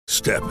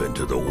Step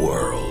into the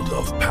world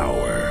of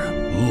power,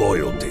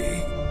 loyalty,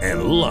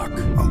 and luck.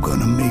 I'm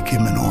gonna make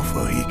him an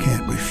offer he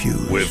can't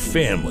refuse. With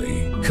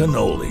family,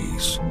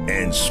 cannolis,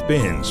 and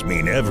spins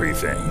mean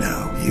everything.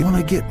 Now, you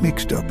wanna get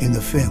mixed up in the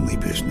family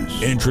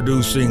business.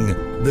 Introducing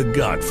The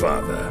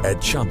Godfather at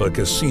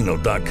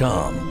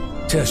ChumbaCasino.com.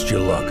 Test your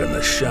luck in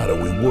the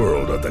shadowy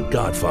world of The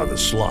Godfather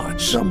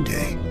slot.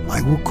 Someday,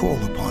 I will call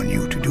upon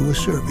you to do a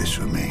service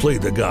for me. Play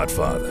The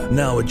Godfather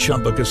now at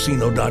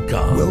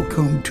ChumbaCasino.com.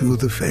 Welcome to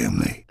the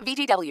family.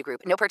 VGW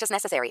Group. No purchase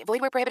necessary. Void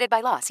where prohibited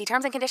by law. See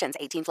terms and conditions.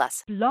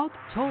 18+. Blog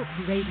Talk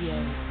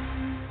Radio.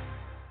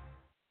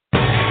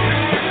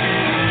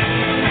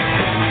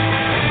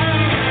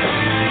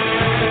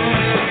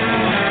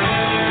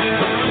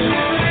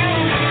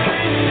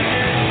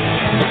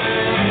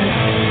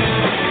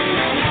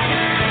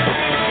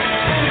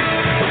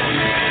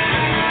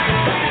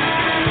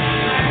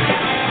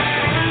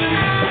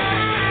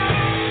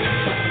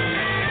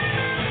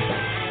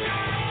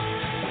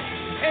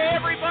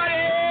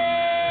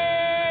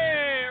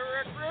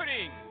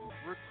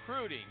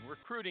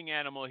 Recruiting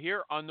Animal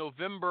here on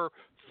November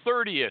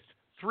 30th,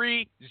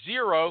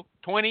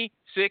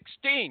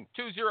 2016.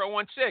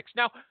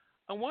 Now,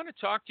 I want to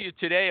talk to you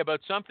today about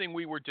something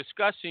we were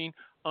discussing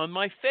on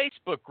my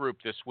Facebook group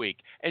this week.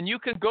 And you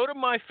can go to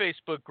my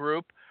Facebook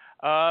group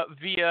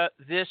via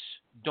this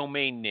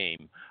domain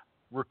name,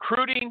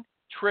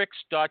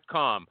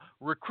 recruitingtricks.com.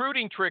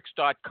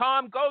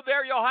 Recruitingtricks.com. Go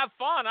there, you'll have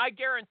fun, I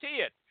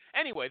guarantee it.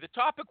 Anyway, the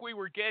topic we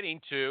were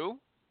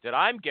that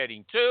I'm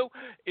getting to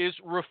is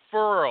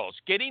referrals,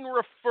 getting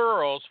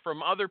referrals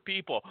from other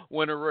people.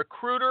 When a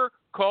recruiter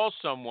calls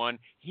someone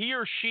he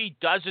or she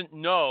doesn't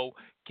know,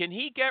 can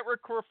he get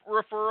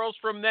referrals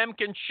from them?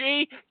 Can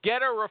she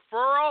get a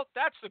referral?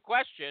 That's the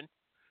question.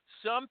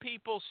 Some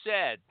people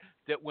said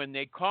that when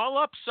they call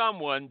up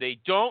someone they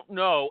don't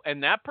know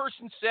and that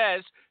person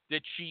says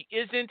that she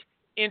isn't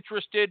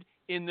interested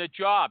in the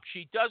job,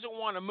 she doesn't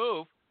want to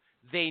move,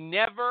 they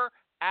never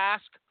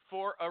ask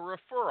for a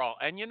referral.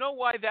 And you know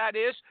why that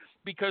is?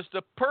 Because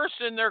the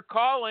person they're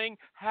calling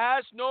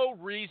has no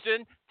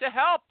reason to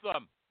help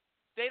them.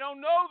 They don't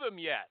know them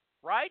yet,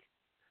 right?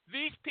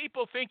 These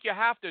people think you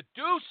have to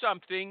do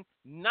something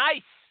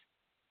nice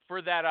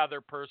for that other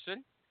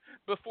person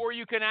before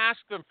you can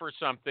ask them for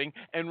something.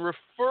 And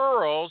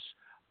referrals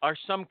are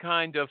some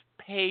kind of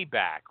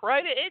payback,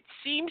 right? It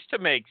seems to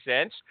make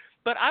sense,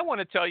 but I want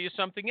to tell you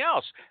something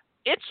else.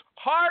 It's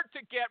hard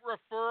to get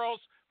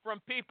referrals from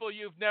people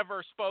you've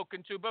never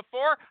spoken to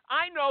before.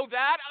 I know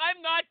that.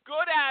 I'm not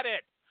good at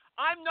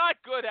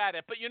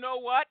it. But you know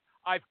what?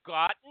 I've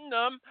gotten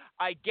them.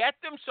 I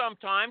get them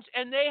sometimes,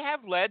 and they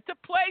have led to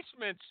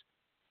placements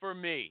for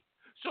me.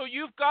 So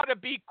you've got to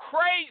be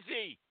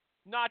crazy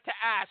not to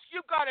ask.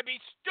 You've got to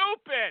be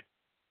stupid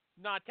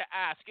not to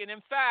ask. And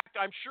in fact,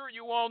 I'm sure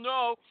you all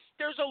know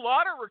there's a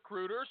lot of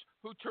recruiters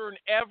who turn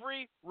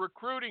every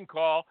recruiting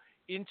call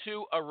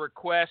into a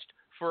request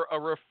for a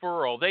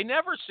referral. They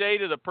never say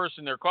to the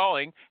person they're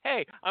calling,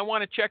 hey, I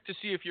want to check to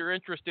see if you're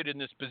interested in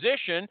this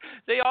position.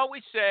 They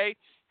always say,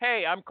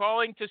 hey, I'm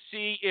calling to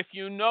see if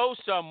you know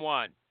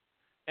someone.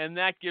 And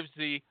that gives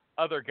the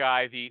other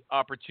guy the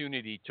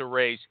opportunity to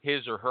raise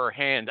his or her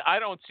hand. I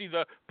don't see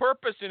the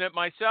purpose in it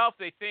myself.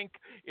 They think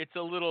it's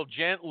a little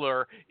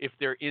gentler if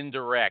they're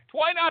indirect.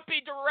 Why not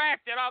be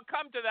direct? And I'll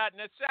come to that in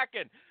a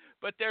second.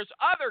 But there's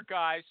other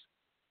guys,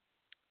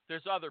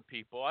 there's other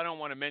people, I don't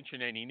want to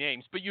mention any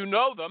names, but you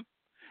know them.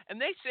 And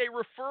they say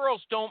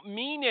referrals don't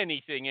mean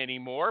anything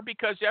anymore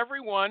because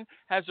everyone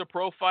has a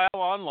profile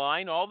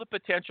online, all the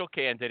potential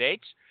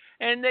candidates,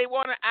 and they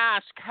want to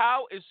ask,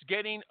 how is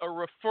getting a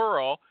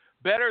referral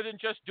better than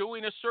just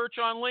doing a search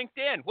on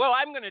LinkedIn? Well,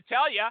 I'm going to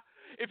tell you,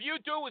 if you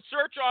do a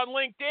search on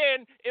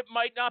LinkedIn, it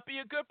might not be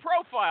a good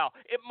profile.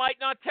 It might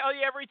not tell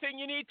you everything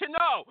you need to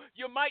know.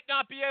 You might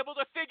not be able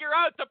to figure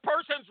out the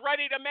person's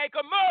ready to make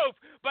a move.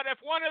 But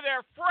if one of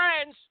their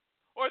friends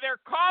or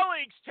their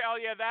colleagues tell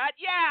you that,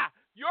 yeah,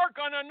 you're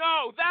going to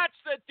know. That's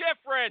the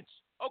difference,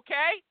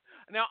 okay?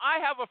 Now,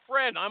 I have a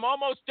friend. I'm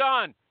almost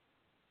done.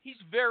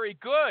 He's very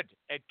good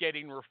at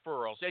getting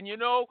referrals. And you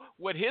know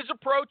what his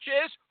approach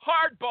is?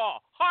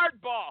 Hardball,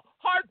 hardball,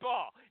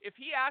 hardball. If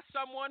he asks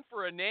someone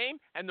for a name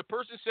and the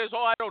person says,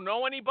 oh, I don't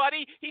know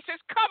anybody, he says,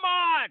 come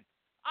on.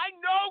 I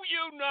know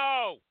you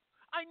know.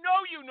 I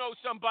know you know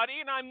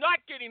somebody, and I'm not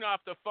getting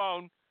off the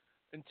phone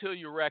until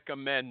you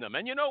recommend them.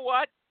 And you know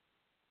what?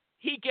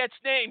 He gets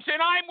names,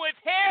 and I'm with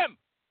him.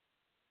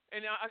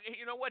 And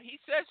you know what he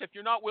says? If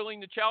you're not willing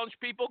to challenge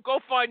people,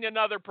 go find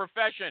another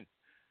profession.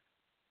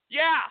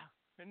 Yeah.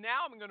 And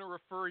now I'm going to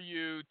refer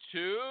you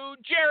to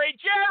Jerry.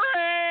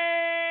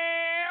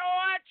 Jerry,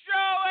 what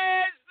show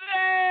is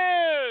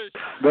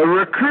this? The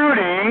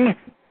Recruiting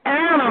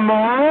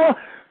Animal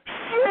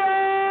Show!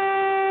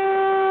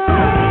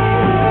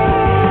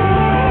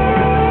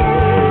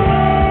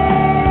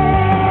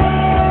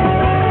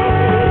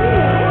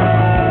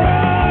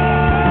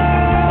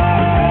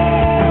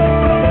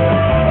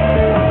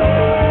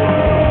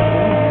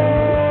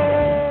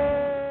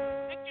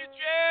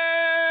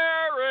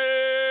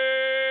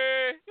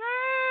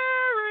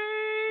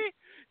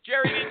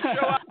 Jerry didn't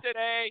show up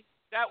today.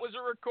 That was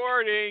a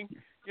recording.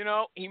 You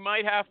know, he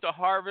might have to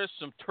harvest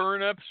some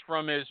turnips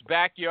from his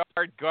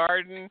backyard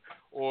garden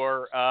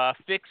or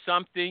fix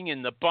something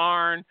in the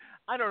barn.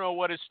 I don't know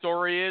what his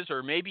story is,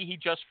 or maybe he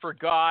just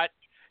forgot.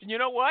 And you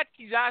know what?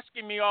 He's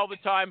asking me all the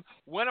time,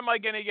 when am I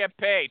going to get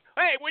paid?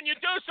 Hey, when you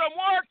do some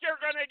work, you're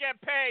going to get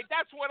paid.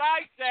 That's what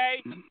I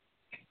say.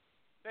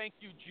 Thank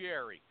you,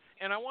 Jerry.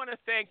 And I want to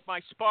thank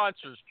my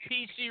sponsors,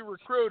 PC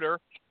Recruiter,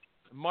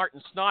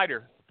 Martin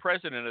Snyder,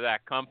 president of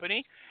that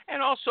company,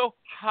 and also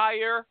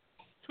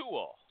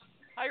Hiretual.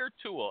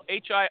 Hiretual,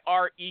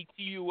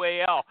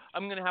 Hiretual.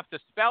 I'm going to have to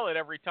spell it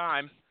every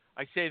time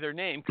I say their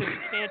name because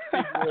you can't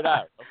figure it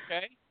out,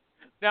 okay?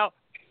 Now,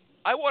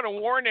 I want to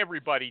warn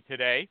everybody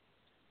today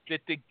that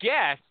the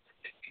guest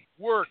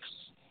works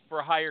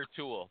for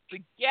Hiretual. The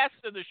guest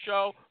of the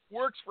show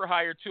works for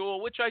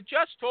Hiretual, which I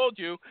just told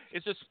you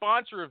is a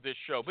sponsor of this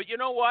show. But you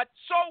know what?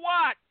 So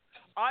what?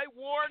 I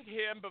warned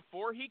him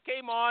before he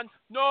came on,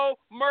 no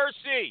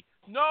mercy.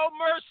 No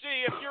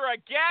mercy. If you're a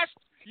guest,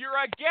 you're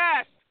a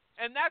guest.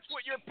 And that's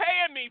what you're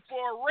paying me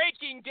for,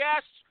 raking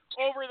guests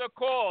over the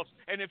coals.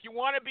 And if you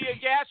want to be a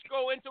guest,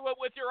 go into it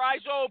with your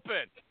eyes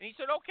open. And he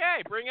said,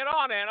 okay, bring it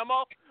on,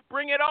 animal.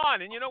 Bring it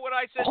on. And you know what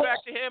I said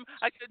back to him?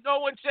 I said, no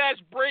one says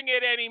bring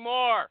it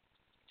anymore.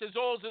 It's as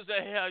old as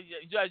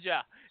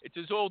it's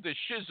as old as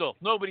shizzle.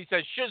 Nobody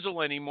says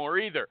shizzle anymore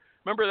either.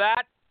 Remember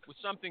that? It was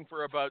something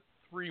for about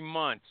 3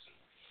 months.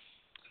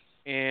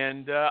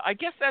 And I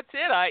guess that's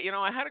it. I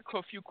had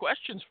a few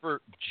questions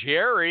for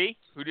Jerry,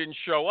 who didn't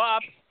show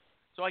up,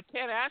 so I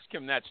can't ask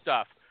him that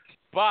stuff.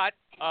 But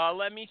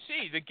let me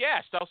see. The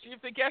guest. I'll see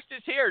if the guest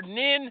is here.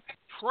 Ninh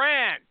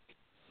Tran.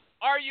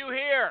 Are you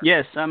here?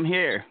 Yes, I'm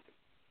here.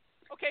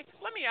 Okay,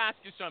 let me ask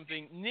you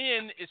something.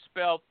 Ninh is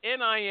spelled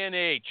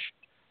N-I-N-H.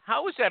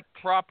 How is that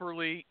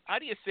properly? How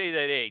do you say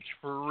that H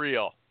for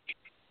real?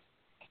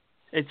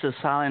 It's a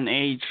silent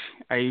H.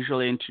 I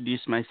usually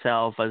introduce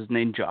myself as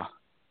Ninja.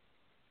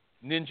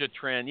 Ninja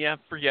Tran. Yeah,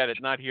 forget it.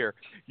 Not here.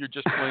 You're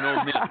just plain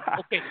old Ninja.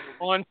 Okay,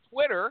 on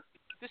Twitter,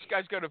 this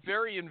guy's got a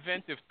very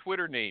inventive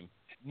Twitter name.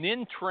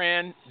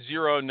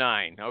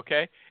 Nintran09,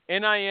 okay?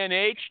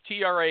 Ninhtran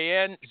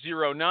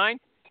 09.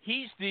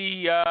 He's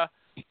the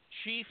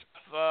chief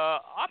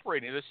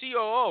operating, the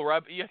COO. I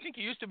think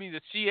he used to be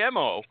the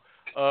CMO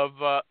of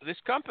this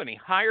company,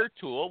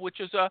 Hiretual, which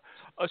is a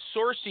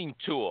sourcing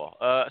tool,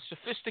 a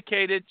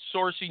sophisticated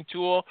sourcing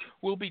tool.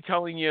 We'll be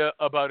telling you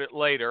about it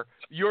later.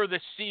 You're the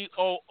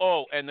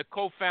COO and the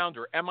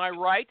co-founder. Am I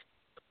right?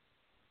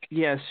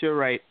 Yes, you're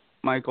right,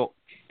 Michael.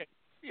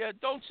 Yeah,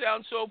 don't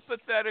sound so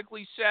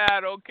pathetically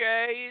sad,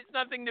 okay? It's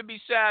nothing to be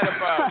sad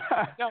about.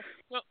 Now,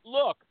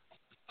 look,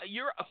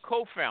 you're a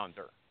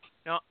co-founder.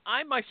 Now,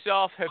 I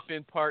myself have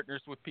been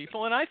partners with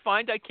people, and I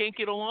find I can't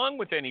get along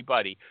with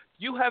anybody.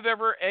 Do you have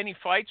ever any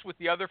fights with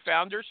the other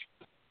founders?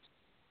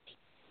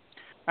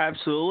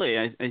 Absolutely.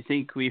 I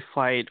think we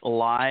fight a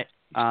lot,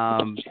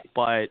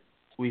 but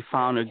we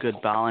found a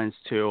good balance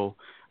to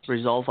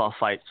resolve our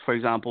fights. For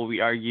example,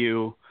 we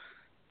argue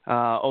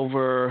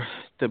over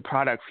the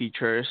product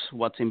features,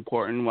 what's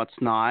important, what's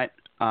not.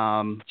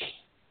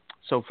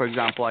 So, for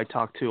example, I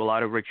talk to a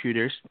lot of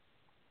recruiters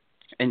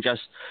and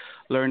just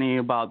learning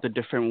about the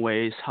different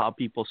ways how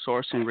people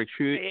source and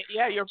recruit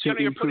to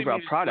improve our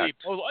product.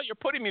 Oh, you're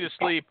putting me to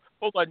sleep.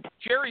 Hold on.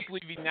 Jerry's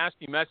leaving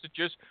nasty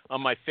messages on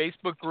my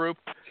Facebook group.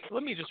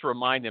 Let me just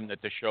remind him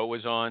that the show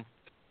is on.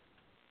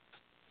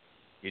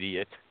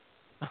 Idiot.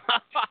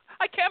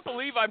 I can't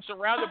believe I'm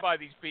surrounded by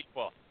these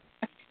people.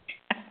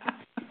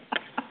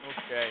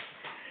 Okay.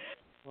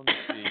 Let me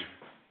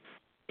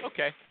see.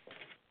 Okay.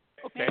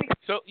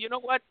 So, you know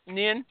what,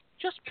 Ninh?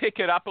 Just pick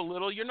it up a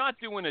little. You're not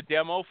doing a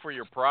demo for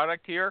your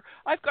product here.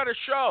 I've got a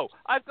show.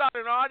 I've got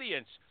an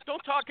audience.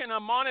 Don't talk in a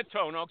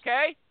monotone,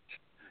 okay?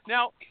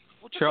 Now,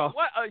 sure.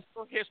 What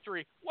your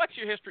history? What's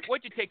your history?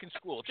 What'd you take in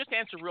school? Just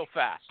answer real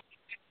fast.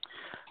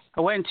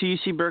 I went to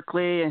UC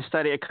Berkeley and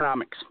studied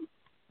economics.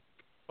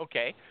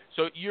 Okay.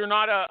 So you're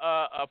not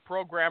a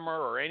programmer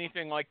or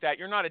anything like that.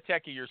 You're not a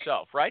techie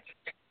yourself, right?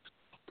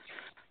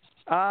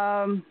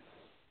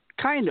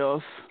 Kind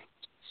of.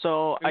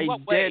 So I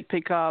did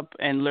pick up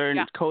and learn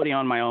coding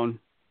on my own.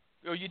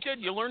 Oh, you did?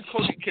 You learned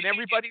coding. Can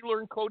everybody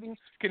learn coding?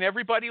 Can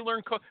everybody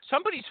learn coding?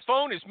 Somebody's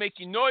phone is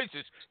making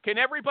noises. Can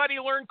everybody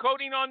learn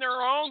coding on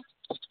their own?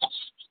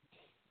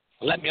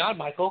 Let me on,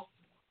 Michael.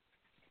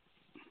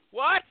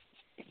 What?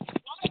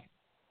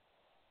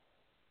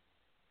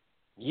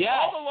 Yeah.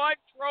 All the lines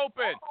are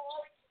open.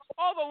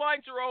 All the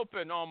lines are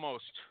open,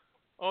 almost.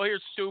 Oh,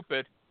 here's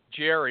stupid.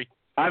 Jerry.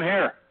 I'm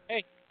here.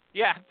 Hey.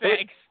 Yeah,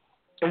 thanks.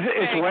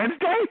 It's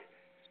Wednesday?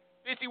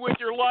 Busy with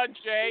your lunch,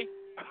 eh?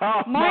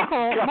 Oh,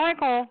 Michael,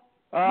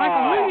 who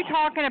are you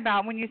talking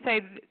about when you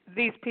say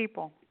these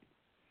people?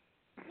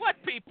 What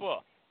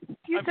people?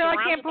 You said I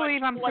can't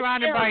believe I'm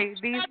surrounded by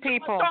these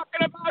people. I'm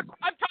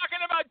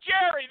talking about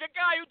Jerry, the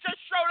guy who just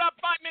showed up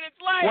 5 minutes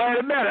late.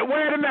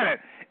 Wait a minute.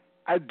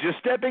 I'm just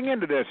stepping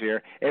into this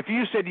here. If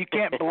you said you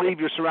can't believe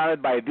you're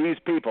surrounded by these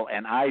people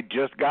and I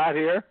just got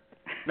here,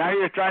 now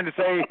you're trying to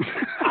say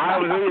I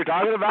was who you're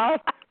talking about?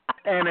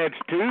 And it's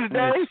Tuesday?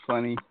 That's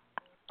funny.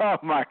 Oh,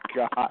 my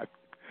God.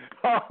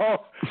 Oh,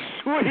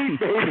 sweet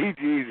baby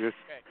Jesus.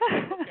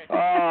 Okay.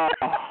 Oh.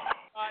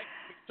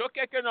 He took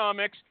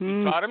economics.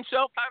 He taught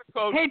himself how to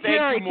code. Hey, Thank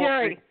Terry, you,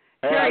 Maury.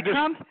 Hey,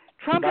 Trump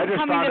I is just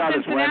coming found to out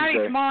it's Cincinnati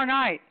Wednesday. tomorrow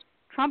night.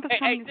 Trump is Hey,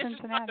 coming this to is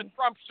not the Cincinnati.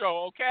 Trump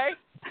show, okay?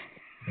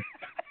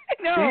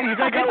 No, You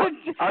think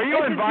are you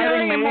it's a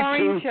Jerry inviting and me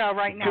Maureen show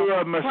right now. to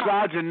a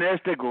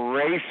misogynistic,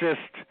 racist,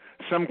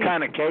 some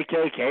kind of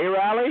KKK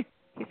rally?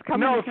 He's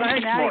coming No, to thanks,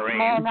 Cincinnati Maureen.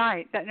 tomorrow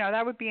night.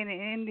 That would be in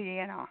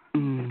Indiana.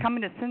 He's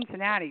coming to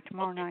Cincinnati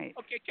tomorrow night.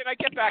 Okay, can I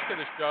get back to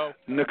the show?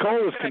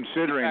 Nicole is Can I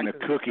considering the get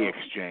back to cookie show?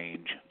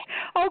 exchange.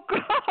 Oh,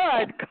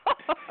 God.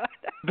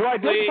 Though I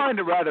did Please. find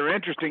it rather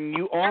interesting,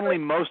 you only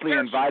mostly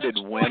invited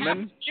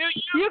women.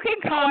 You can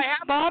come.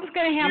 Bob's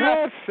going to have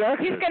That's sexist.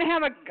 he's going to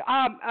have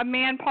a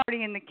man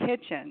party in the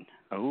kitchen.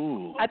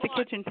 Ooh. At the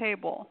kitchen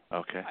table.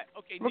 Okay.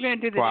 Okay, We're going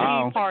to do the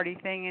tea party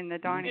thing in the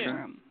dining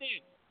room.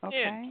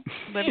 Okay?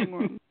 Living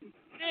room.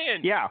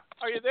 Nin, Yeah.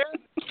 are you there?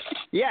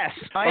 Yes,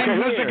 I Okay,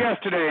 am who's here. the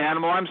guest today,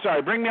 Animal? I'm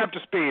sorry. Bring me up to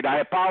speed. I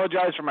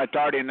apologize for my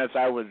tardiness.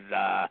 I was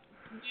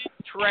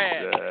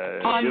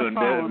Tran. On the doing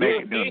phone.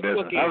 doing business.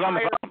 I was on the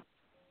phone.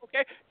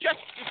 Okay, just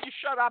if you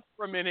shut up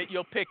for a minute,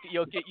 you'll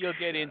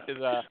get into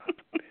the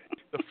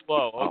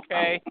flow.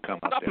 Okay. I'll come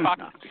up Stop there.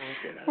 talking.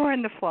 We're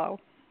in the flow.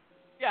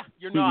 Yeah,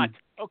 you're not.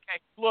 Okay,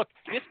 look,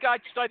 this guy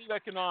studied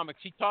economics.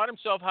 He taught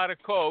himself how to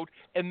code,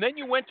 and then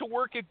you went to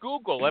work at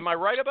Google. Am I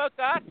right about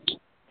that?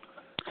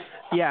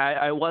 Yeah,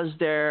 I was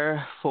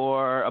there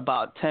for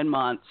about 10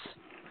 months.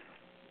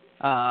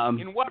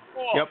 In what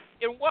role? Yep.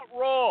 In what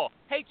role?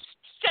 Hey,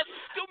 just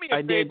do me a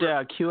I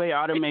favor. did QA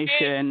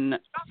automation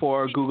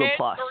for Google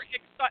Plus.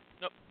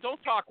 No,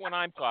 don't talk when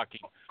I'm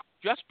talking.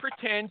 Just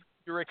pretend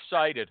you're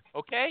excited,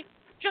 okay?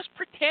 Just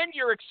pretend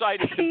you're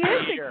excited to He be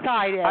is here.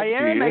 excited. I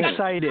am He is.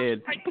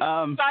 excited. Excited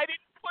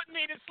to put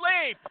me to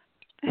sleep,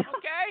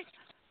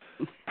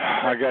 okay?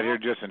 I got here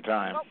just in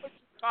time. What was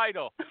your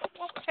title?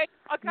 Well, hey,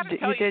 I got to You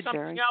tell you did, something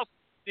Jerry. else,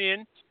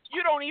 Nin.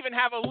 You don't even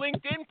have a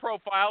LinkedIn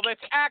profile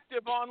that's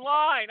active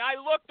online. I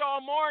looked all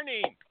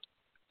morning.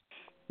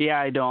 Yeah,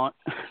 I don't.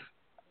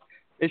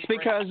 It's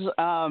because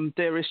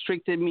they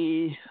restricted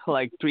me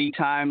like 3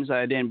 times.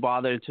 I didn't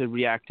bother to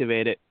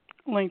reactivate it.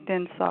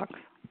 LinkedIn sucks.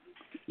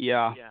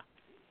 Yeah.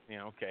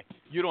 Yeah, okay.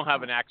 You don't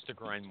have an axe to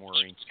grind,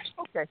 Maureen.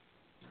 Okay.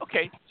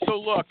 Okay, so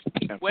look.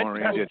 And When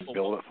Maureen did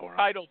build it for him.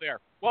 title there.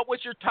 What was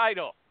your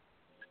title?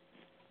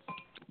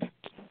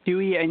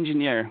 QE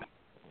engineer,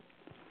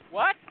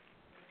 What?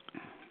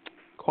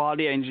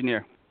 quality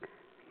engineer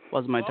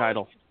was my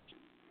title.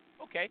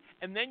 Okay,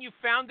 and then you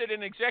founded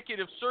an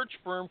executive search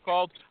firm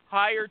called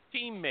Hire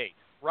Teammate,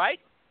 right?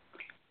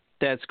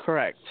 That's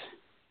correct.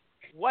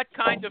 What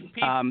kind of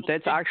people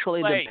That's did you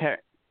actually play?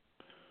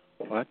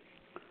 What?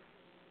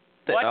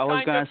 What I was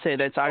kind going of to say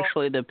that's people-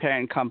 actually the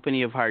parent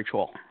company of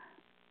Hiretual.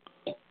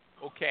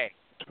 Okay.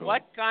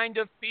 What kind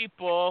of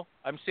people,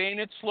 I'm saying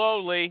it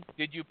slowly,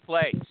 did you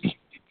place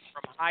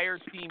from Hire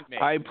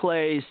Teammate? I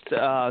placed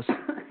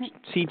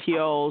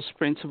CTOs,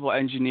 principal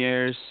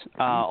engineers,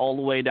 all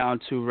the way down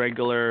to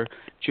regular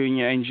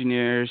junior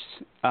engineers,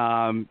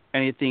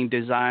 anything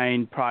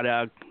design,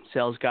 product,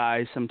 sales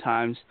guys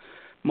sometimes,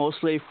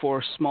 mostly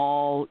for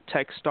small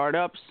tech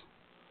startups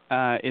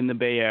in the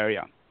Bay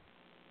Area.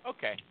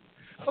 Okay.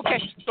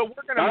 Okay, so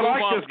we're going to I move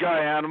like on. this guy,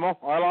 Animal.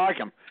 I like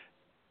him.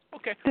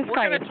 Okay, This we're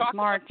guy going is to talk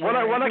smart. What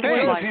I can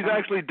Jerry. tell Like is he's him.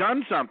 actually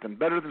done something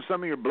better than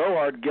some of your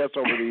blowhard guests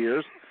over the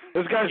years.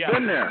 This guy's Yeah.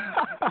 been there.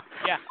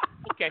 Yeah.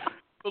 Okay.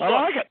 But I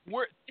look, like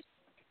it.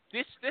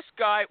 This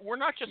guy, we're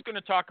not just going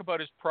to talk about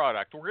his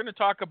product. We're going to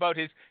talk about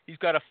he's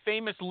got a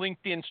famous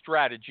LinkedIn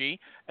strategy,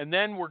 and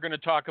then we're going to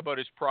talk about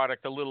his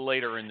product a little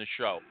later in the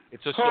show.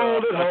 It's a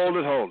Hold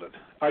it.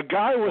 A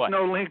guy with What?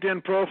 no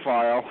LinkedIn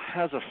profile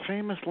has a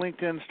famous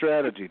LinkedIn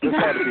strategy. This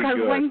ought to be Because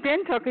good.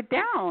 LinkedIn took it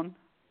down.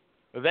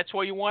 That's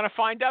why you want to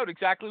find out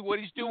exactly what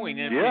he's doing,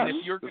 and, Yes, and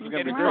if you're this going is to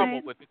gonna get in be trouble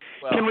great. with it.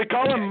 Well, Can we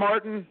call him okay.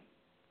 Martin?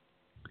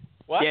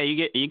 What? Yeah,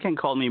 you can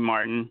call me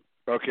Martin.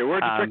 Okay,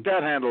 where'd you pick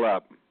that handle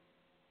up?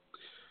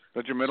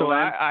 That's your middle So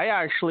name? I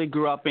actually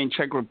grew up in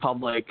Czech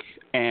Republic,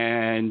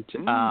 and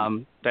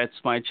that's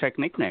my Czech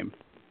nickname.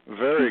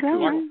 Very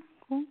cool.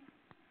 Cool.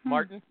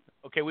 Martin?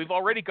 Okay, we've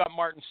already got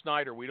Martin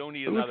Snyder. We don't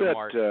need Who's another that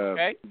Martin.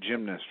 Okay?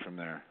 gymnast from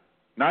there?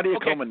 Nadia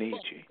Okay.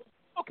 Comaneci.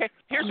 Okay,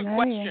 here's a Yeah,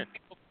 question.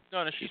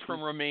 No, she's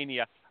from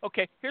Romania.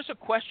 Okay, here's a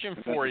question Is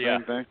that for the you,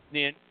 same thing?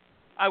 Nin.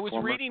 I was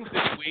Former? reading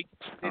this week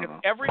that if Uh-huh.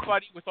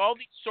 everybody, with all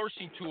these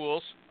sourcing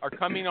tools are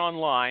coming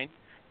online,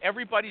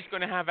 everybody's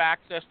going to have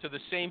access to the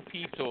same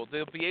people.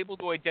 They'll be able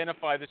to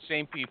identify the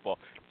same people.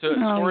 It's a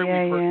story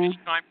yeah, we've heard yeah. many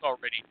times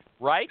already,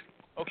 right?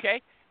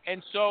 Okay?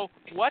 And so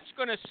what's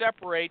going to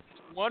separate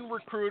one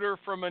recruiter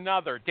from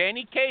another?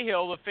 Danny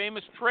Cahill, the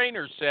famous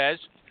trainer, says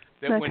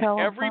that The when telephone.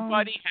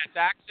 everybody has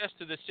access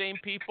to the same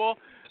people,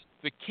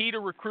 the key to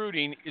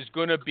recruiting is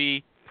going to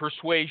be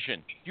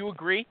persuasion. Do you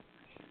agree?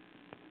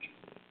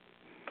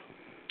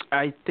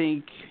 I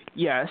think,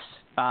 yes,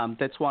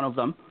 that's one of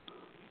them.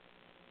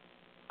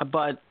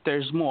 But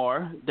there's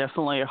more.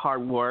 Definitely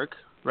hard work,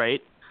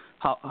 right?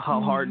 how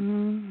hard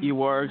you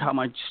work, how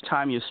much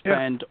time you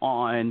spend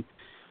on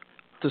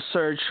the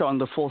search, on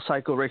the full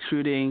cycle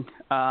recruiting.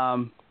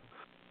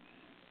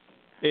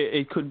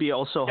 It could be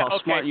also how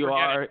smart you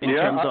are in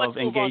terms of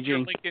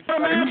engaging. You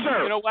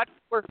know what?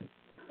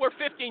 We're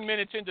 15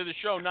 minutes into the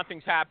show.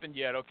 Nothing's happened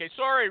yet. Okay,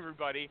 sorry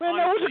everybody. Man,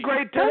 that was a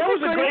great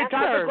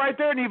topic right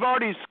there, and you've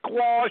already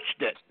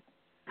squashed it.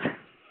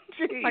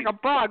 Jeez. Like a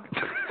bug.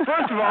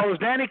 First of all, is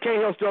Danny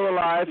Cahill still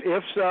alive?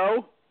 If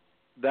so,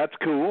 that's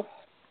cool.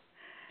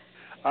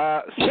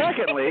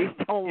 Secondly,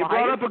 you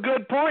brought up a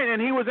good point, and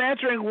he was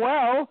answering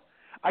well.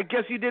 I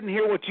guess you didn't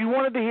hear what you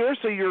wanted to hear,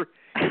 so you're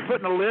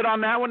putting a lid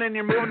on that one, and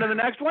you're moving to the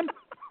next one?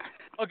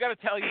 I got to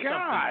tell you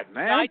something.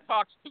 Man. The guy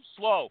talks too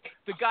slow.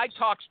 The guy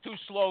talks too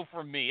slow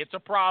for me. It's a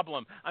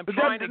problem. I'm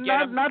trying to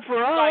get him not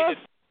for excited.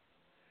 us.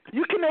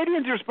 You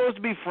Canadians are supposed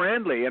to be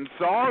friendly and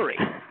sorry.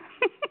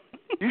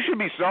 You should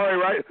be sorry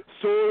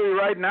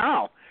right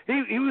now.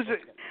 He was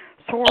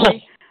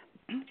sorry.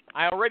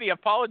 I already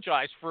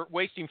apologized for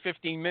wasting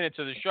 15 minutes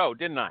of the show,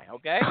 didn't I?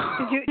 Okay.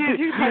 Did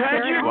you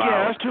had your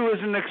guest, who is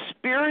an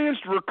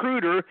experienced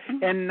recruiter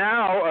and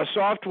now a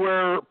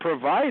software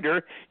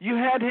provider. You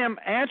had him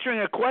answering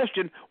a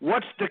question.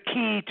 What's the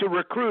key to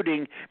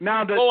recruiting?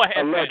 Now that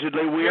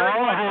allegedly we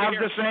all have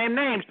the same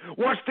names,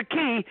 what's the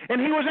key? And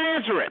he was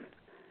answering.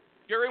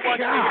 Jerry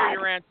wants to hear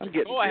your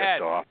answer. Go ahead.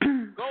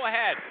 Go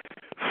ahead.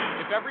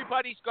 If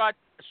everybody's got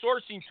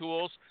sourcing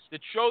tools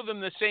that show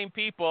them the same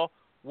people,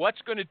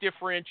 what's going to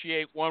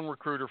differentiate one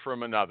recruiter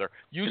from another?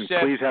 You and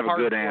said please have a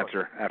good work.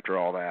 answer after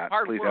all that.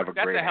 Hard please work. have a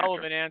That's great a hell answer.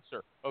 of an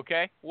answer.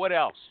 Okay. What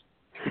else?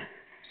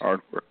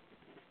 Hard work.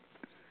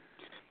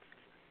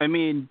 I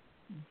mean,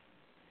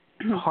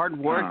 hard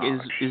work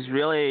is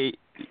really,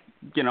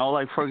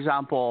 like for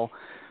example,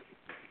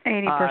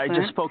 80%. I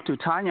just spoke to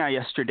Tanya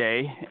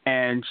yesterday,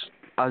 and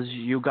as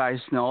you guys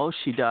know,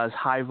 she does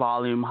high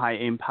volume, high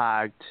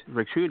impact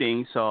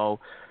recruiting. So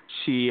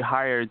she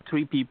hired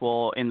 3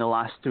 people in the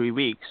last 3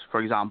 weeks,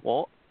 for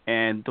example.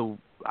 And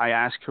I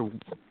asked her,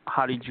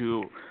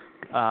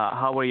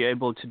 how were you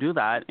able to do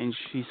that? And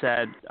she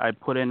said, I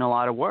put in a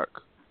lot of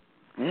work.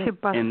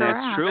 And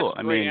that's true.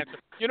 I mean, answer.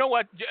 You know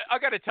what? I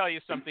got to tell you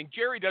something.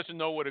 Jerry doesn't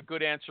know what a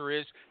good answer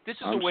is. This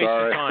is a waste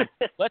of time.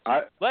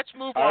 Let's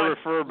move on.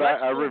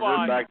 I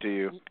revert back to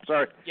you.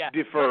 Sorry. Yeah.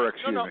 Defer.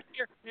 Excuse me.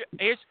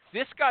 Here's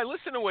this guy.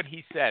 Listen to what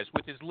he says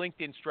with his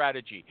LinkedIn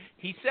strategy.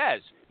 He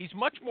says he's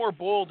much more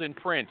bold in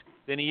print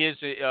than he is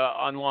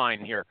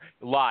online here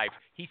live.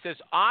 He says,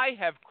 I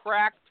have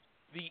cracked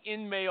the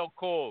in-mail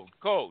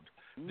code.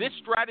 This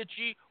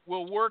strategy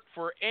will work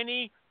for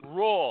any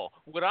role.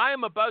 What I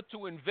am about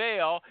to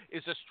unveil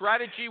is a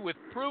strategy with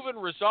proven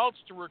results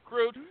to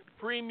recruit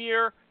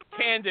premier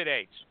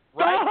candidates.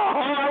 Right? Oh,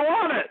 I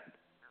want it.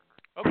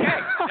 Okay.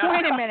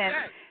 Wait a minute.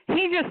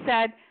 He just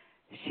said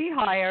she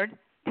hired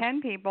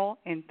 10 people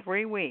in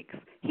 3 weeks.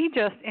 He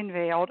just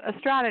unveiled a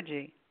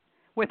strategy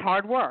with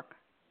hard work.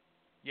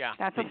 Yeah.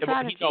 That's a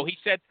strategy. He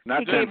said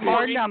he gave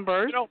hard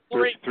numbers.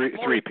 Maureen, three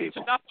people. It's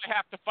enough I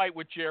have to fight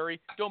with Jerry.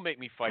 Don't make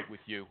me fight with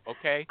you,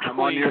 okay? I'm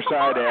on your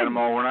side,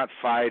 Animal. We're not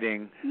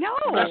fighting. No.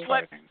 Just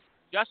let me.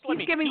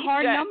 He's giving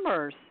hard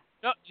numbers.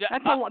 No,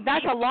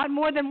 that's a lot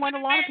more than what a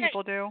lot of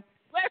people do.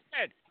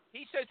 Listen,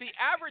 he says the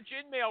average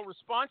in-mail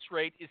response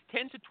rate is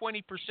 10 to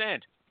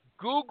 20%.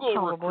 Google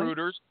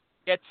recruiters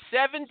get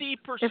 70%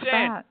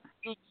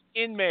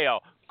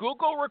 in-mail.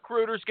 Google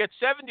recruiters get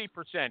 70%.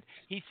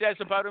 He says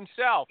about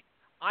himself,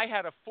 I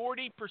had a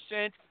 40%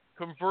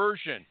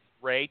 conversion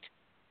rate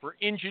for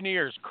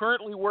engineers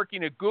currently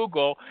working at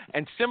Google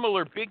and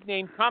similar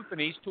big-name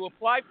companies to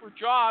apply for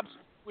jobs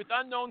with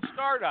unknown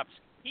startups.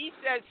 He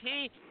says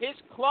his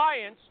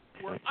clients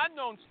were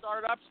unknown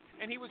startups,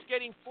 and he was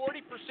getting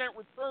 40%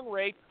 return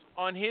rate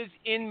on his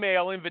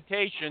in-mail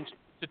invitations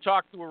to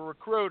talk to a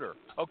recruiter.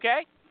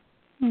 Okay?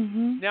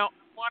 Mm-hmm. Now,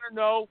 I want to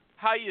know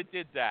how you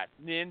did that,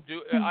 Nin.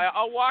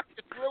 I'll walk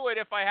you through it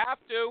if I have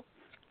to,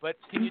 but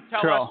can you tell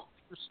us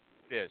what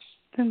this?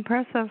 It's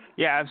impressive.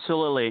 Yeah,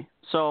 absolutely.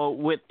 So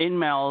with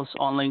in-mails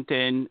on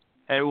LinkedIn,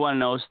 everyone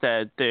knows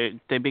that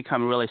they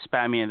become really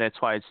spammy, and that's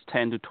why it's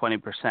 10 to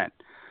 20%.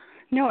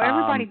 No,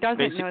 everybody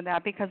doesn't know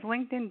that because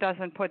LinkedIn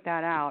doesn't put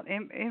that out.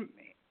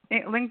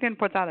 LinkedIn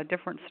puts out a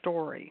different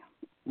story.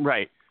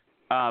 Right.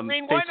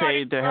 They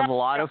say they have a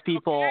lot of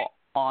people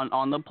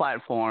on the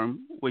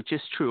platform, which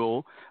is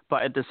true,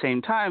 but at the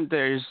same time,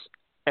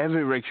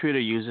 every recruiter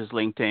uses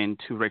LinkedIn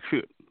to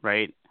recruit,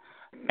 right?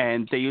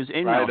 And they use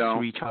in-mails to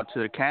reach out to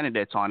their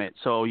candidates on it.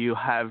 So you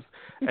have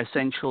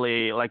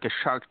essentially like a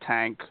shark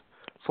tank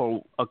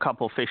for a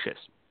couple fishes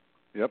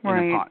in a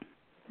pond.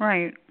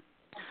 Right.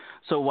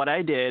 So what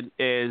I did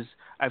is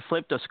I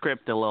flipped the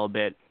script a little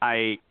bit.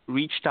 I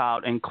reached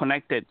out and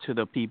connected to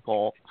the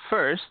people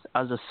first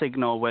as a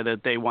signal whether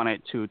they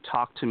wanted to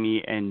talk to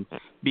me and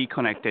be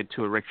connected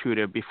to a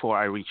recruiter before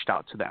I reached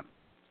out to them.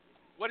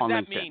 What does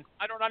that mean?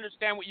 I don't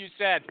understand what you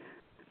said.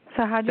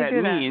 So how do you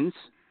do that?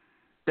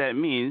 That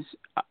means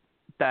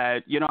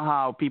that you know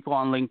how people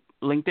on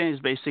LinkedIn is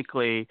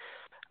basically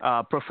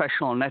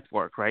professional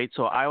network, right?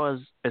 So I was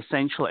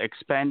essentially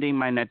expanding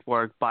my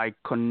network by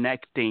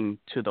connecting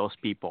to those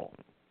people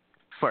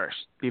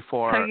first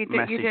before so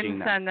messaging you didn't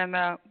them. send them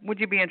a, would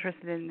you be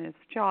interested in this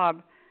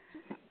job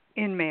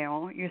in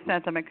mail? You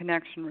sent them a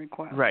connection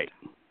request. Right.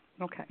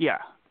 Okay. Yeah.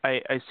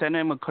 I sent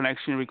them a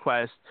connection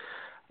request,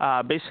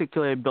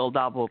 basically build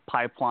up a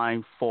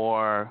pipeline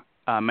for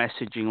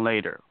messaging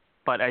later.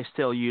 But I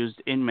still used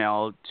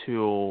InMail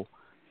to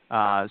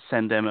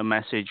send them a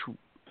message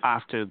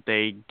after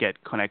they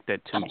get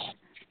connected to me.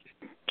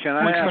 Can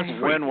I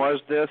ask, when was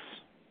this?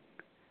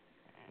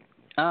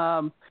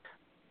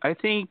 I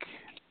think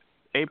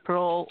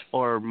April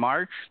or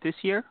March this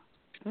year.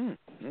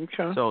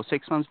 Okay. So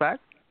 6 months back.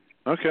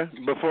 Okay.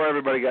 Before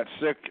everybody got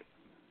sick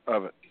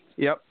of it.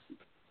 Yep.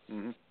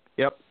 Mm-hmm.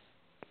 Yep.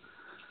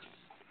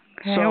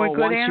 Okay, so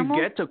once animal?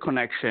 you get to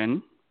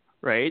connection,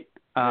 right? Is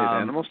the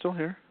animal still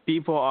here?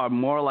 People are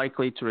more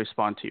likely to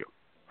respond to you.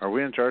 Are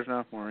we in charge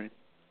now, Maureen?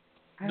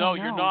 No,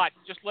 you're not.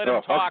 Just let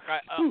him talk.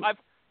 I've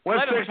went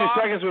let 60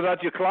 seconds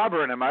without you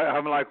clobbering him.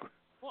 I'm like,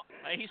 well,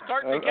 he's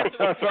starting to get to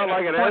the I felt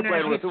like an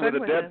airplane with a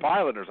dead it.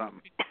 pilot or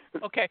something.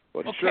 Okay.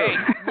 Wasn't Okay.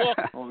 Sure. Look,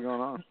 what's going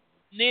on?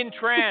 Ninh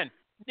Tran.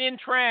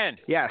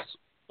 Yes.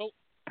 So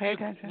Pay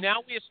attention.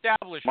 now we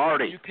established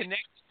Marty. you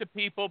connect to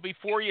people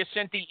before you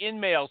sent the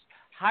in-mails.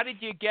 How did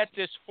you get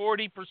this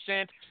 40%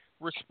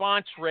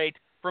 response rate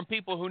from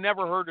people who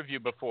never heard of you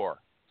before?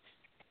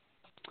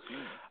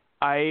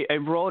 I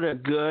wrote a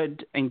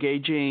good,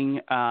 engaging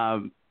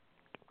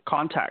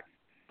contact.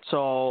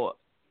 So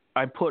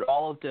I put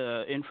all of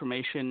the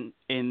information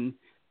in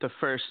the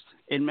first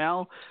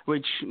email,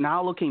 which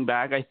now looking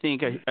back, I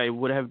think I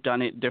would have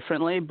done it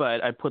differently,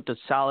 but I put the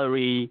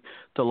salary,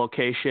 the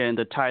location,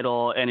 the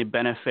title, any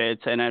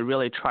benefits, and I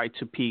really tried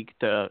to pique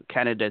the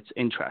candidate's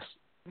interest.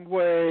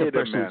 Wait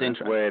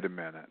a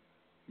minute.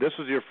 This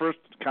was your first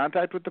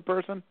contact with the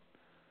person?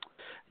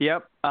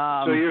 Yep.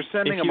 So you're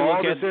sending them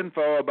all this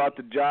info about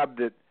the job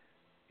that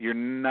you're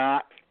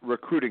not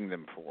recruiting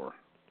them for.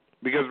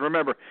 Because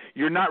remember,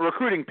 you're not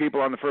recruiting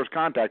people on the first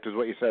contact is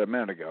what you said a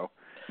minute ago.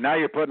 Now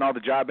you're putting all the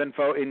job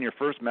info in your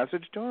first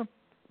message to them?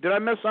 Did I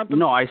miss something?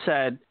 No, I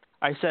said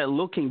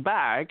looking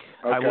back,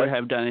 I would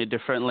have done it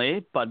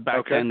differently, but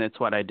back then that's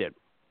what I did.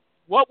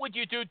 What would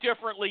you do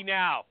differently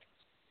now?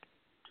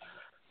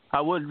 I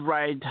would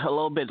write a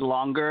little bit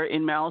longer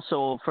email.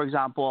 So, for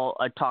example,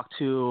 I talked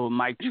to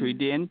Mike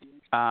Trudian,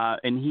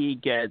 and he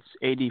gets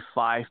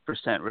 85%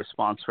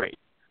 response rate.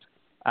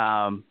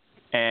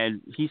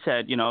 And he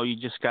said, you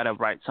just got to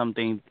write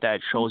something that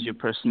shows your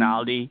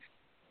personality,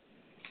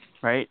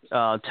 right?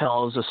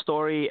 Tells a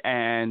story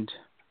and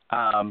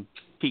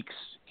piques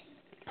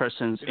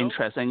person's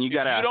interest. And you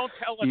got to,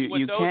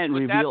 you can't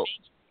reveal.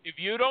 If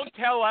you don't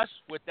tell us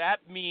what that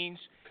means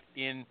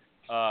in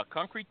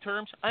concrete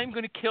terms, I'm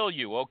going to kill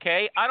you,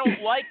 okay? I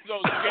don't like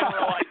those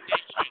generalizations.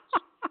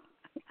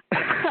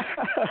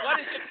 What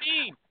does it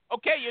mean?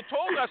 Okay, you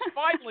told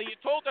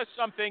us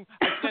something.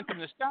 I sent them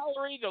the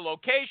salary, the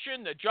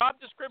location, the job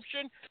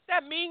description.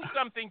 That means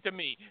something to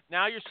me.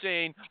 Now you're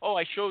saying,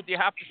 you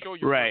have to show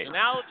your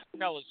personality,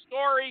 tell a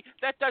story.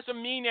 That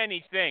doesn't mean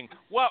anything.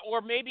 Well,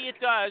 or maybe it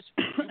does.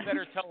 You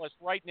better tell us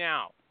right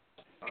now.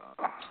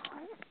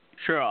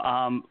 Sure.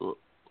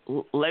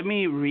 Let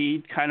me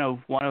read kind of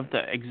one of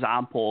the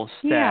examples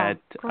that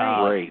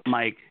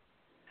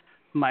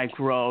Mike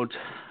wrote.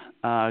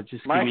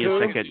 Just give me a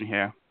second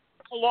here.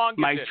 How long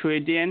Mike is it?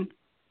 Trudian.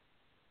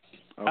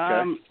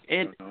 Okay.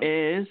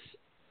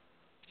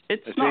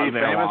 It's not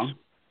very long.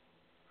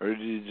 Or did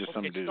you just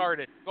start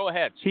it. Go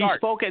ahead. He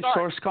spoke at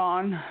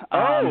SourceCon.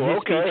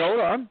 Hold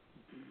on.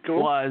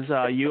 Cool.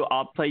 Was you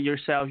outplay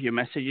yourself, your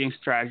messaging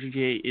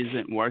strategy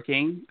isn't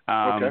working.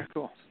 Okay,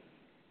 cool.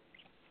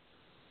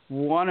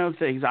 One of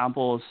the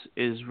examples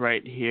is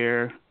right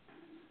here.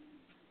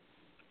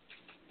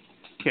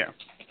 Here.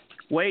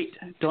 Wait,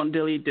 don't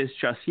delete this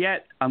just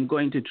yet. I'm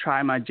going to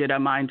try my Jedi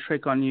mind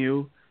trick on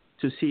you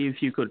to see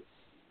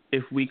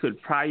if we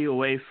could pry you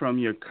away from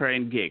your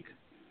current gig.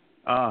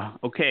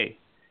 Okay.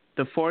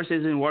 The force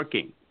isn't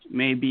working.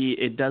 Maybe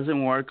it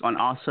doesn't work on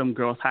awesome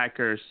growth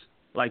hackers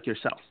like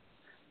yourself.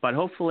 But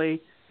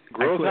hopefully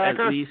I could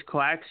at least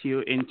coax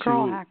you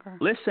into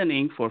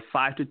listening for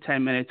 5 to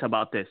 10 minutes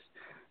about this.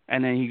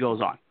 And then he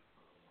goes on.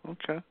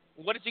 Okay.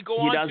 What does he go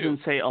on to? He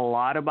doesn't say a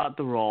lot about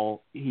the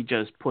role. He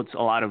just puts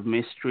a lot of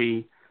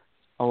mystery,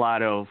 a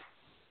lot of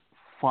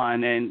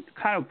fun, and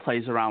kind of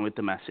plays around with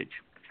the message.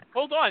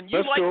 Hold on. You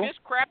like this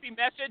crappy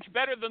message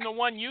better than the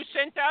one you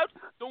sent out?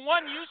 The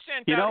one you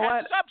sent out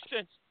has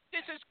substance.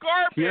 This is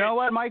garbage. You know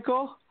what,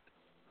 Michael?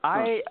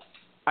 I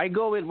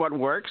go with what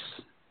works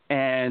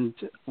and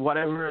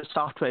whatever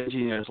software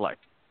engineers like.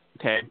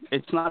 Okay?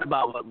 It's not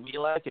about what we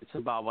like. It's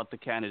about what the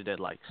candidate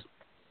likes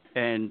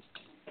and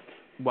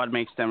what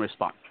makes them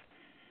respond.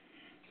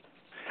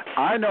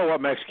 I know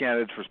what makes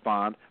candidates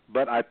respond,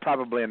 but I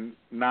probably am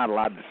not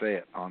allowed to say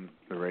it on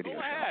the radio. Go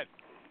ahead.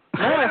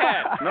 Go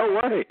ahead. No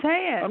way.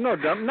 Say it. I'm no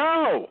dumb.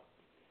 No.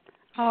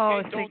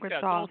 Oh, okay, secret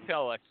sauce. Don't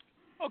tell us.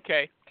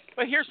 Okay.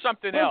 But here's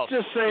something else.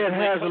 Let's just say it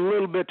has a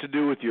little bit to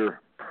do with your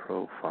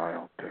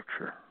Profile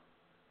picture.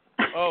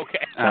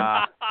 Okay.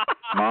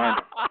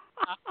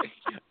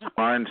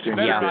 Mine seems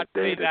better a not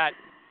bit say dated. that.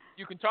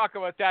 You can talk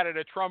about that at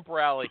a Trump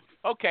rally.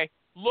 Okay,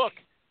 look,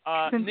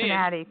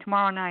 Cincinnati,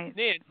 tomorrow night.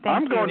 Nin,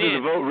 I'm going to the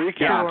Nin, vote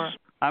recount. Sure.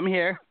 I'm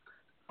here.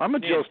 I'm a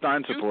Nin, Jill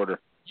Stein supporter.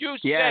 You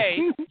Yes.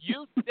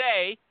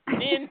 say,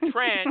 Nin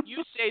Tran,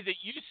 you say that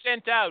you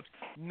sent out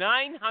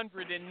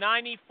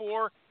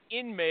 994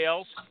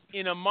 in-mails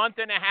in a month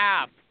and a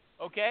half,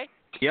 okay?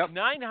 Yep.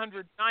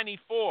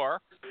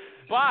 994,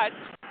 but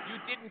you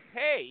didn't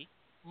pay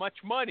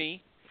much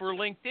money for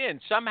LinkedIn.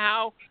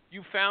 Somehow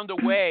you found a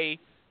way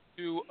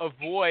to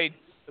avoid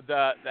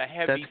the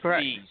heavy That's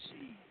correct. fees.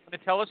 Want to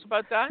tell us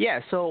about that?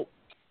 Yeah, so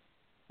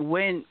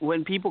when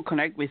people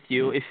connect with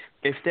you,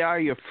 if they are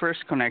your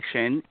first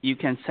connection, you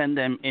can send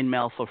them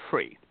email for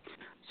free.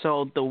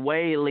 So the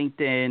way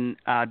LinkedIn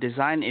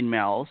design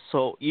emails,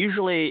 so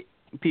usually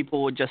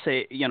people would just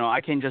say,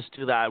 I can just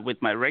do that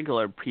with my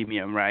regular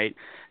premium, right?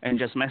 And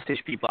just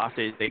message people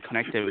after they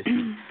connected with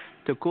me.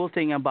 The cool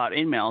thing about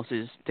emails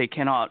is they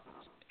cannot,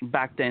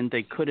 back then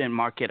they couldn't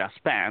mark it as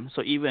spam.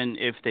 So even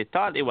if they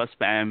thought it was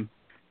spam,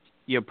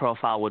 your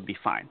profile would be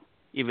fine,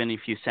 even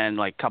if you send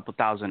like a couple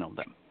thousand of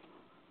them.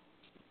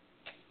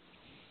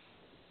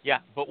 Yeah,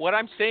 but what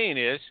I'm saying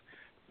is,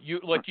 you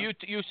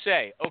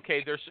say,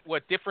 okay, there's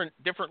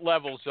different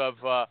levels of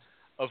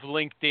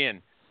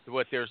LinkedIn.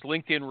 There's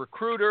LinkedIn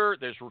Recruiter,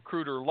 there's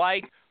Recruiter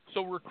Lite.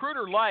 So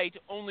Recruiter Lite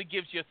only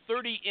gives you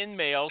 30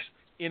 in-mails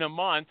in a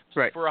month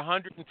for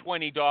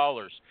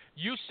 $120.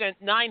 You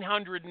sent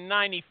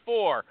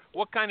 994.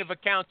 What kind of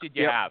account did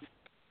you have?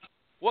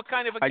 What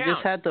kind of account? I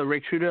just had the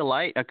Recruiter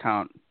Lite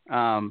account.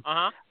 And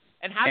how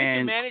did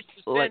you manage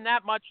to send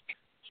that much?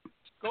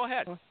 Go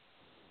ahead.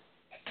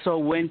 So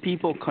when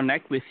people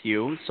connect with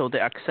you, so they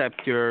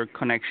accept your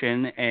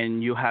connection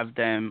and you have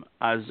them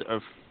as a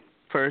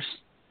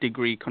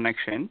first-degree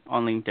connection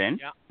on LinkedIn,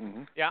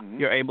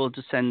 you're able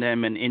to send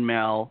them an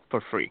email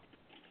for free.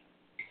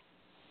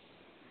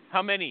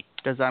 How many?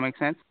 Does that make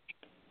sense?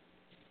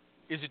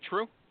 Is it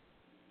true?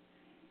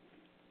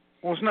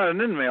 Well, it's not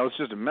an email. It's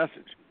just a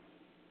message.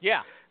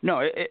 Yeah.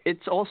 No,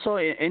 it's also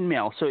an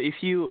email. So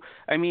if you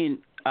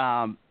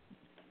go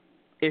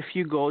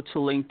to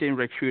LinkedIn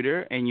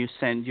Recruiter and you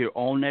send your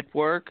own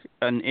network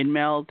an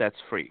email, that's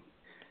free.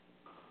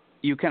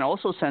 You can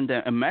also send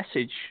them a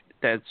message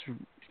that's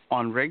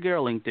on regular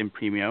LinkedIn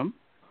Premium,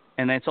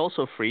 and that's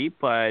also free,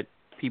 but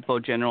people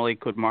generally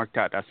could mark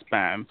that as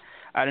spam.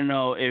 I don't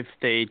know if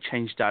they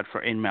changed that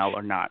for email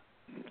or not.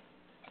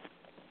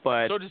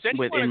 But so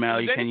with email,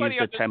 you can use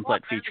the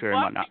template feature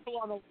and whatnot. People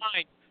on the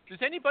line. Does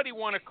anybody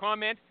want to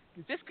comment?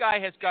 This guy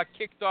has got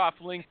kicked off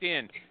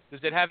LinkedIn. Does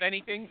it have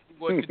anything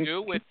to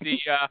do with the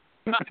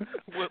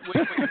what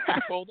you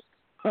told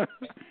us?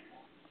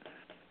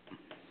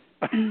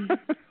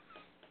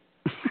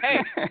 Hey,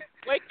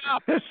 wake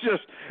up! It's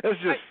just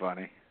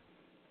funny.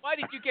 Why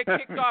did you get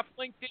kicked off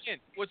LinkedIn?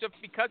 Was it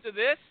because of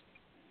this?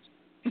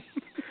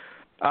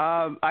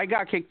 I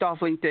got kicked off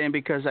LinkedIn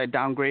because I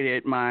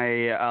downgraded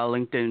my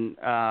LinkedIn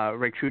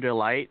Recruiter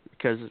Lite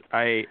because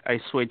I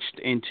switched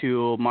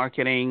into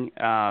marketing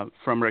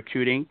from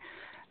recruiting,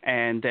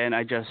 and then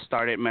I just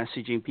started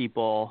messaging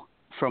people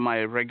from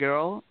my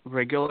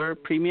regular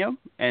premium,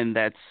 and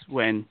that's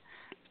when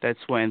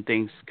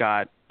things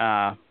got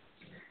a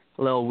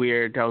little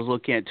weird. I was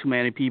looking at too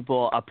many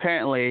people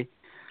apparently,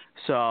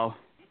 so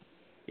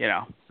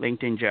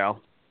LinkedIn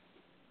jail.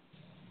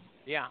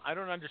 Yeah, I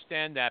don't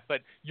understand that,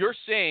 but you're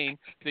saying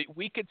that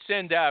we could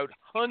send out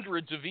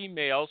hundreds of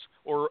emails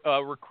or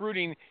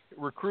recruiting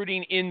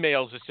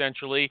in-mails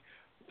essentially,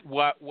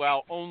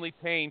 while only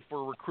paying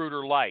for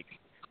Recruiter Lite.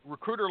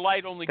 Recruiter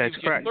Lite only gives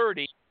you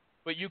 30,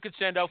 but you could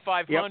send out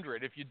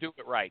 500 if you do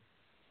it right.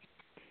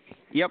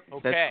 Yep,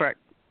 okay. That's correct.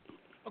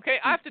 Okay,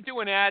 I have to do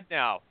an ad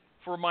now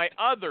for my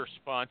other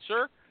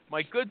sponsor,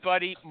 my good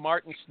buddy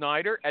Martin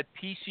Snyder at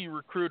PC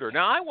Recruiter.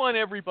 Now, I want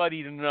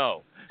everybody to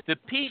know that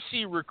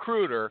PC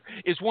Recruiter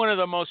is one of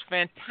the most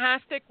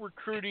fantastic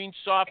recruiting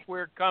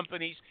software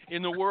companies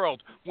in the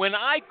world. When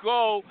I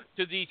go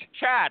to these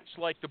chats,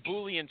 like the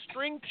Boolean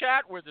string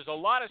chat, where there's a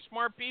lot of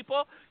smart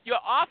people, you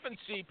often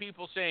see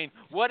people saying,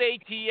 what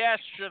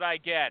ATS should I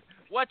get?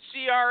 What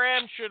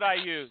CRM should I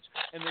use?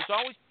 And there's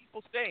always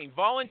people saying,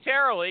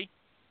 voluntarily,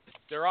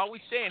 they're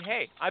always saying,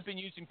 hey, I've been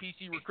using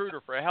PC Recruiter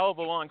for a hell of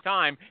a long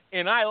time,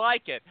 and I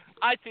like it.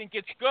 I think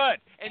it's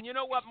good. And you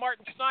know what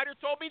Martin Snyder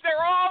told me?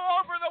 They're all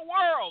over the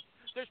world.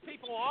 There's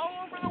people all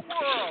over the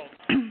world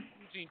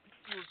using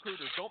PC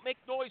Recruiter. Don't make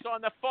noise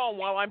on the phone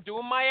while I'm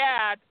doing my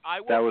ad.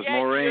 I will That was get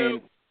Maureen.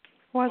 you.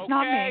 Was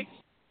not me.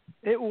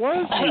 It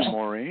was you,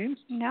 Maureen.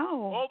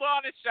 No. Hold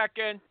on a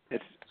second.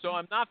 So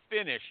I'm not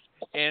finished.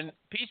 And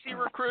PC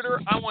Recruiter,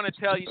 I want to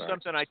tell you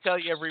something I tell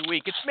you every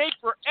week. It's made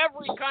for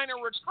every kind of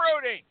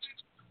recruiting.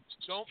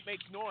 Don't make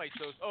noise.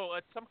 So,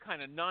 that's some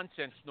kind of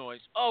nonsense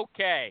noise.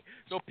 Okay.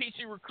 So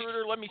PC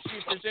Recruiter, let me see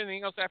if there's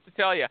anything else I have to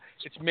tell you.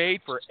 It's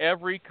made for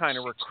every kind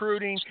of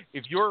recruiting.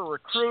 If you're a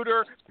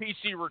recruiter,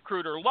 PC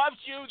Recruiter loves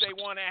you. They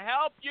want to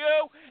help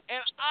you.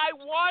 And I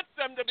want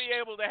them to be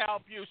able to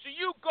help you. So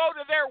you go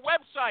to their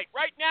website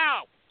right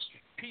now.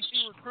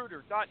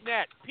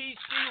 PCRecruiter.net,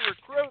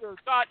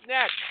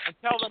 PCRecruiter.net, and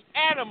tell them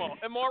Animal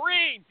and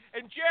Maureen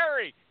and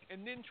Jerry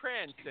and Ninh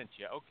Tran sent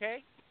you,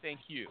 okay? Thank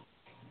you.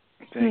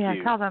 Thank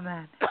you. Tell them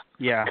that.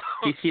 Yeah,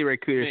 PC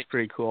Recruiter is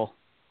pretty cool.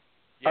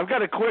 I've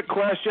got a quick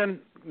question,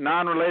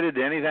 non-related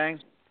to anything.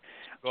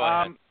 Go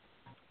ahead.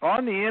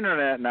 On the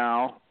internet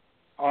now,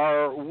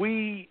 are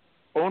we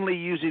only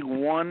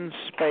using one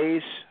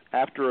space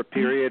after a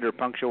period or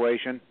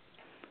punctuation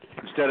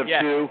instead of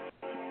two?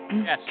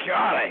 Yes.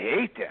 God, I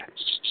hate that.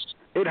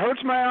 It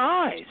hurts my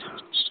eyes.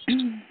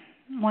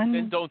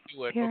 Then don't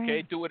do it,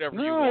 okay? Do whatever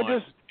you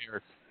want.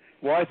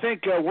 Well, I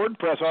think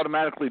WordPress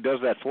automatically does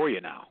that for you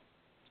now.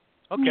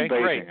 Okay,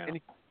 great. And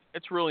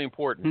it's really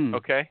important,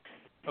 okay?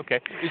 Okay.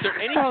 Is there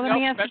anything else? So let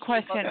me ask a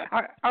question.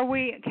 Are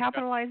we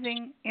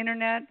capitalizing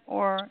internet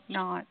or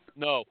not?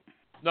 No.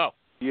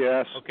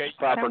 Yes. Okay.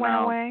 Proper that went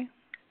noun. away?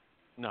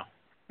 No.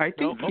 I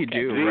think you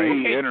do, the right?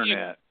 Okay,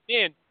 internet.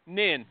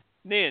 Nin.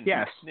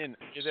 Yes. Nin,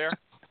 you there?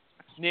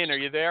 Nin, are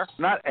you there?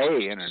 Not a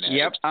internet.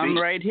 Yep, I'm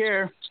right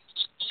here.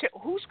 Okay,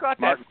 who's got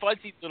that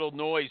fuzzy little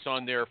noise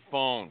on their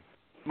phone?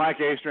 Mike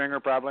A. Stringer,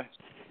 probably.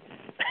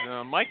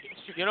 Mike,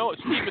 Stephen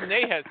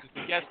Nahas is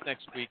the guest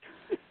next week.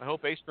 I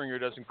hope A. Stringer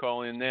doesn't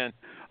call in then.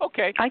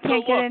 Okay. I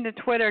can't get into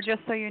Twitter,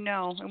 just so you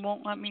know. It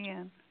won't let me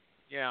in.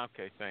 Yeah,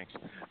 okay, thanks.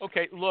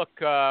 Okay, look.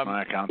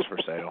 My account's for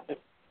sale.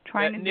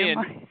 Trying to Nin,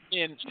 do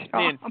Nin,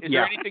 is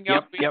there anything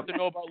else we have to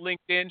know about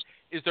LinkedIn?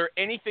 Is there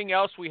anything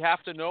else we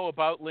have to know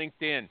about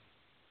LinkedIn?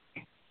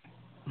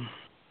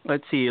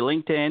 Let's see.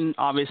 LinkedIn,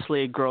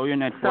 obviously, grow your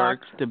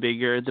network. The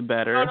bigger, the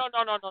better. No.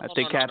 I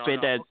think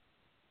that.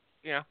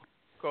 Yeah,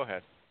 go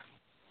ahead.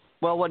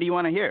 Well, what do you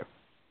want to hear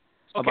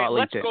about LinkedIn?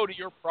 Let's go to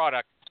your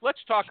product.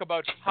 Let's talk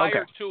about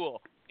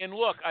Hiretual. And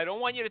look, I don't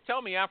want you to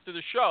tell me after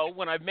the show,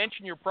 when I've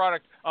mentioned your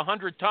product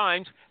 100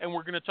 times, and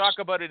we're going to talk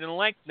about it in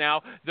length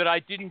now, that I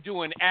didn't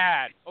do an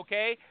ad,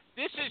 okay?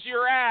 This is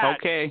your ad.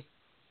 Okay.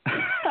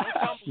 Don't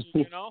tell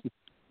me,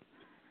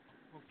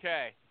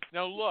 Okay.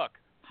 Now, look,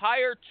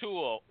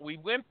 Hiretual. We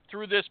went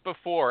through this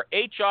before.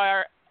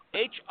 Hiretual.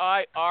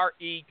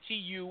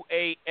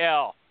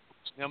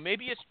 Now,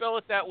 maybe you spell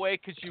it that way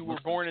because you were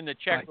born in the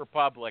Czech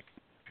Republic,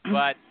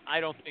 but I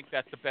don't think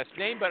that's the best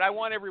name, but I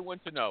want everyone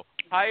to know.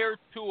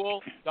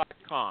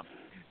 Hiretual.com.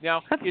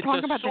 Now, let's it's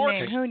talk a about the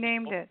name. Who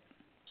named it?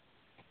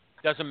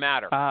 Doesn't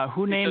matter.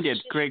 Who named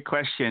it? Great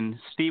question.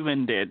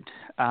 Stephen did,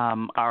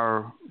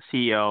 our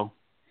CEO.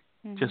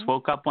 Just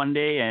woke up one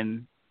day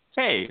and,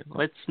 hey,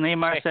 let's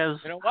name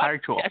ourselves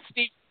Hiretual.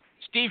 Yeah,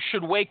 Steve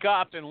should wake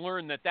up and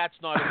learn that that's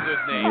not a good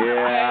name.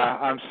 Yeah,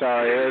 I'm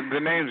sorry. The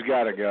name's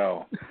got to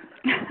go.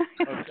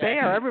 Okay.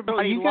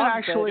 Everybody you can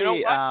actually,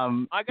 you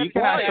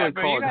can actually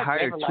call it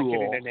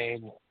Hiretual.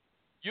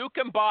 You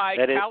can buy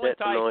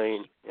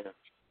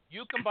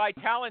You can buy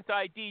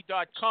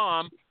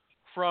talentid.com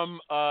from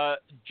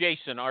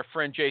Jason, our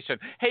friend Jason.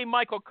 Hey,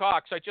 Michael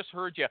Cox, I just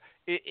heard you.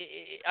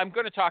 I'm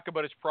going to talk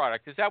about his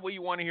product. Is that what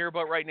you want to hear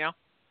about right now?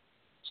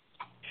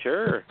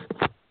 Sure.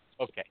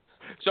 Okay.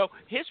 So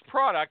his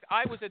product,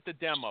 I was at the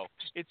demo.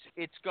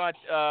 It's got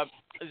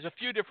there's a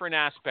few different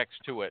aspects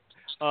to it.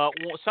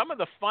 Some of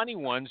the funny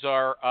ones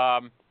are,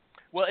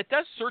 it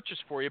does searches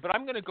for you, but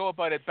I'm going to go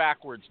about it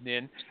backwards,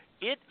 Nin.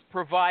 It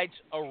provides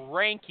a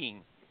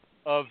ranking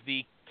of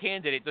the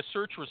candidate, the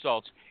search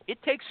results.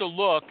 It takes a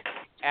look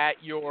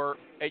at your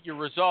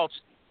results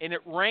and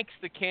it ranks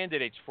the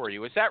candidates for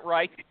you. Is that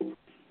right?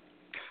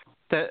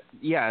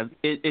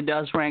 It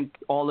does rank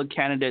all the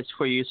candidates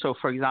for you. So,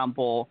 for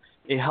example,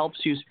 it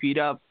helps you speed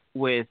up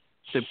with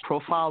the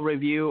profile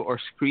review or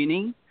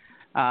screening.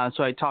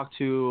 So I talked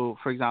to,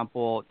 for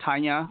example,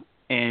 Tanya,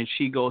 and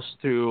she goes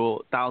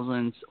through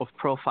thousands of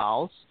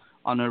profiles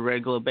on a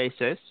regular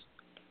basis.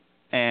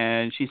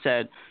 And she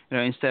said,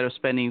 instead of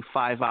spending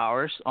 5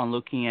 hours on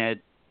looking at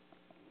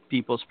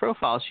people's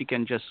profiles, she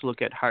can just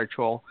look at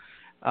Hiretual,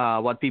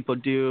 what people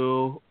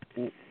do,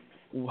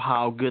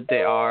 how good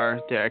they are,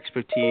 their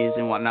expertise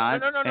and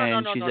whatnot,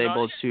 and she's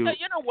able to...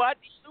 You know what?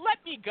 Let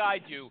me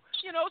guide you.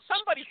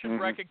 Somebody should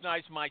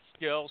recognize my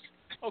skills.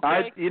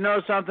 Okay? You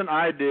know something?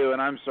 I do,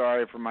 and I'm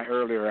sorry for my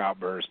earlier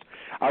outburst.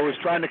 I was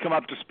trying to come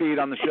up to speed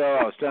on the show.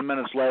 I was 10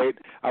 minutes late.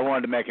 I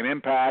wanted to make an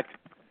impact.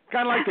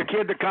 Kind of like the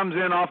kid that comes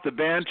in off the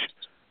bench.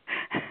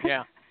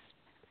 Yeah.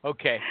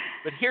 Okay.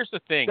 But here's the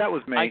thing. That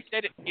was me. I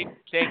said it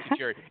thank you,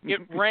 Jerry.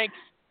 It ranks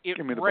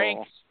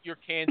ball. your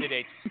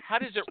candidates. How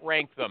does it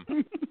rank them?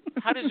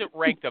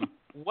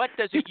 What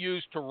does it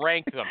use to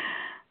rank them?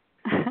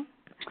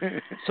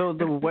 So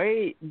the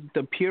way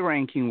the peer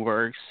ranking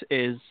works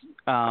is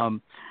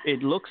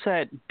it looks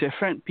at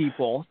different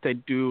people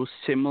that do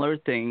similar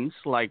things,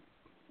 like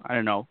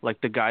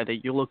the guy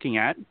that you're looking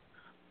at,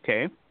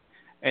 okay?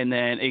 And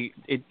then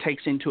it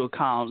takes into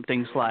account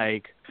things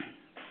like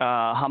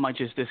how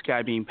much is this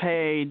guy being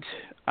paid,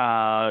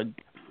 how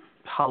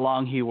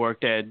long he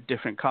worked at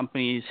different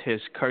companies,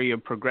 his career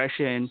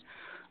progression,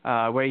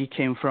 where he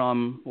came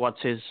from,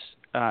 what's his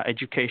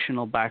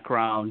educational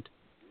background,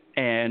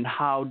 and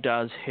how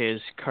does his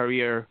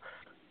career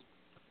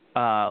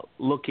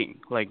looking,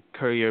 like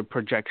career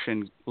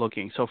projection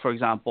looking. So, for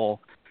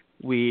example,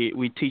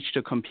 we teach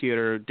the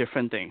computer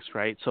different things,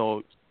 right?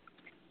 So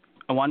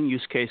one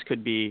use case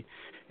could be,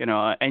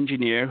 an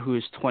engineer who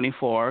is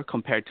 24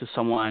 compared to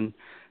someone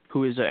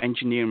who is an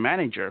engineer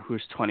manager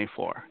who's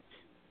 24.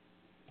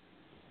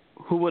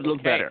 Who would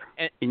look better,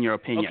 in your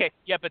opinion? Okay,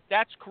 yeah, but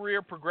that's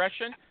career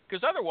progression,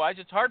 because otherwise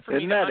it's hard for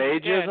me to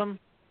understand. Isn't that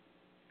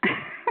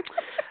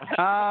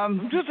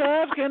ageism? Just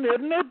asking,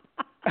 isn't it?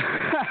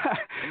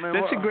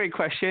 That's a great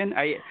question.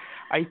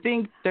 I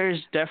think there's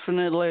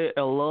definitely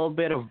a little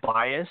bit of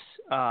bias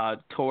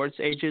towards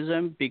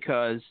ageism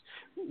because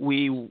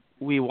we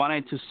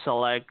wanted to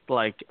select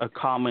like a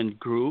common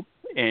group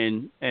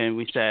and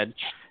we said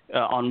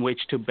on which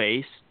to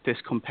base this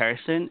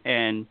comparison,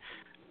 and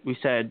we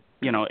said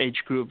age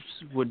groups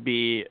would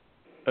be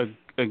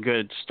a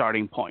good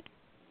starting point.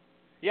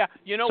 Yeah,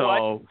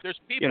 what? There's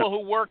people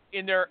who work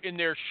in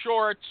their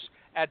shorts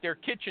at their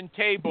kitchen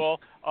table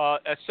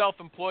as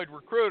self-employed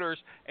recruiters.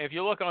 And if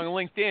you look on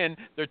LinkedIn,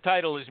 their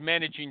title is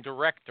managing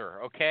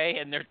director, okay?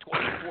 And they're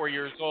 24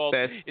 years old.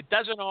 It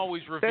doesn't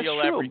always reveal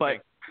that's true, everything.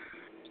 But,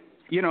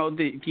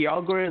 the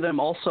algorithm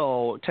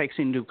also takes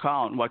into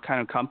account what kind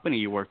of company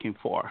you're working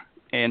for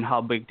and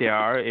how big they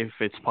are, if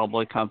it's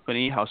public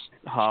company,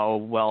 how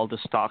well the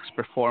stock's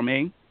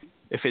performing.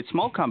 If it's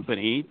small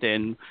company,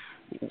 then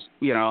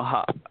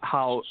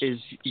how is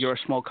your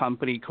small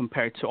company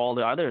compared to all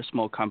the other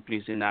small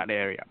companies in that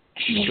area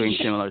doing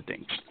similar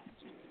things?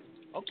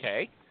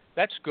 Okay,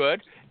 that's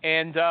good.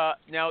 And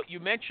now you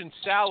mentioned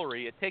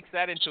salary. It takes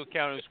that into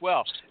account as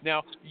well.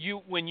 Now,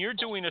 when you're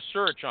doing a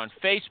search on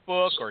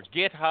Facebook or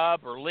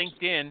GitHub or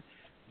LinkedIn,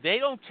 they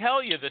don't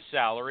tell you the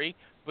salary,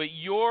 but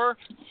your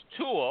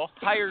tool,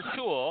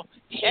 Hiretual,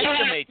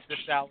 estimates the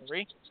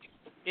salary.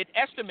 It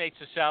estimates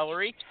the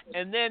salary,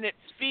 and then it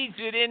feeds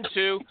it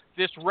into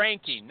this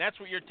ranking. That's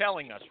what you're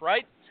telling us,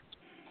 right?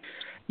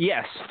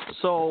 Yes.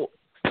 So,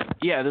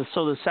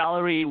 the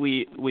salary,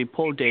 we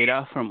pull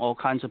data from all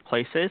kinds of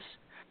places.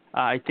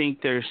 I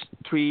think there's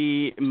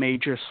three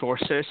major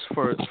sources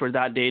for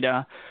that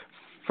data.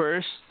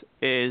 First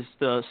is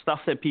the stuff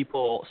that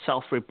people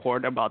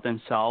self-report about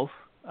themselves.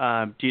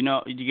 Do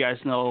you guys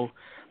know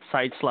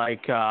sites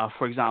like,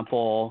 for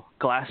example,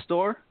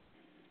 Glassdoor?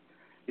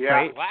 Yeah.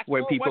 Right? Glassdoor?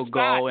 Where people What's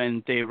go that?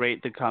 and they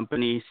rate the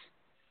companies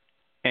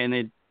and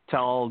they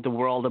tell the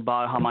world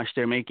about how much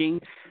they're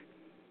making.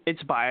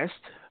 It's biased,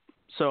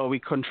 so we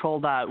control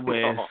that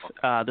with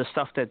the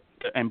stuff that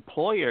the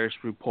employers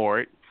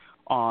report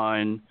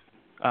on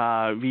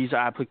visa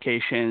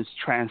applications,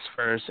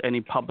 transfers,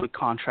 any public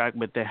contract,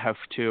 but they have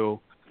to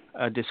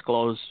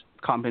disclose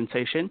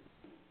compensation.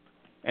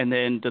 And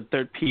then the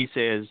third piece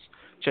is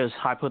just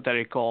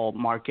hypothetical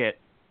market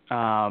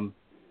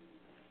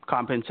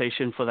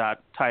compensation for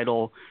that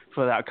title,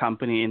 for that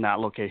company in that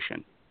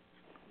location.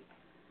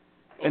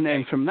 Okay. And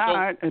then from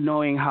that,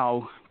 knowing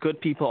how good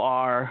people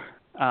are,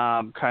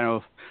 kind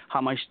of how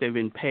much they've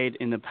been paid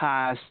in the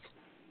past,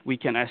 we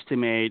can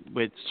estimate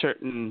with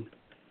certain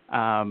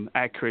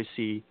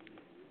accuracy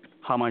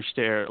how much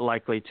they're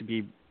likely to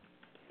be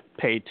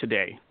paid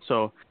today.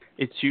 So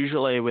it's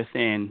usually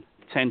within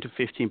 10 to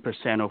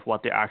 15% of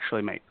what they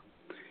actually make.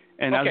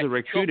 And as a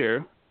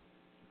recruiter,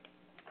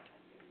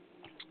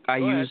 I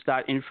use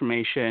that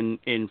information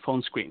in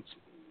phone screens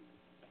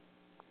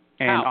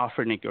and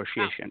offer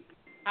negotiation.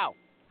 How?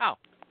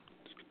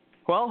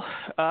 Well,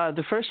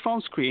 the first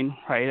phone screen,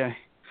 right,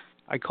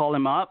 I call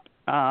them up,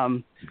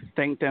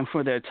 thank them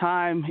for their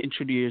time,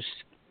 introduce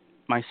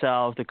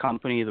myself, the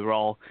company, the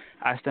role,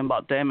 ask them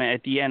about them, and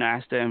at the end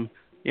ask them,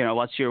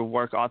 what's your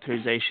work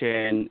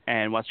authorization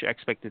and what's your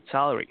expected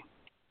salary,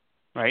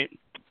 right?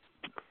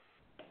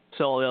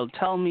 So they'll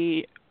tell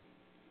me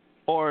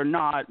or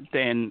not,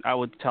 then I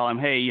would tell them,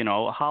 hey,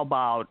 how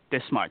about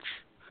this much,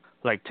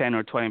 like 10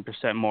 or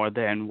 20% more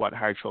than what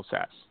Hiretual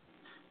says.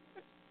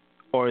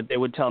 Or they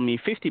would tell me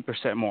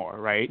 50% more,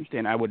 right?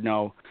 Then I would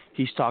know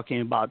he's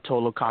talking about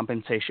total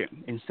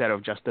compensation instead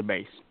of just the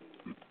base.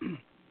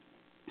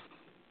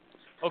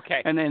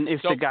 Okay. And then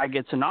if the guy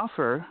gets an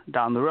offer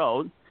down the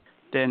road,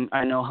 then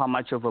I know how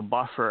much of a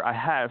buffer I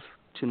have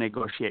to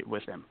negotiate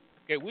with him.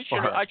 Okay,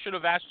 I should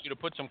have asked you to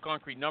put some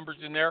concrete numbers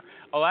in there.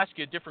 I'll ask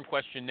you a different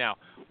question now.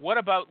 What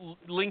about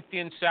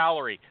LinkedIn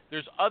salary?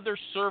 There's other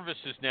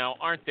services now,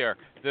 aren't there,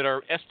 that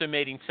are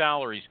estimating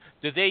salaries?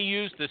 Do they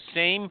use the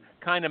same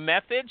kind of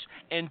methods?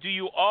 And do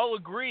you all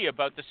agree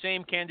about the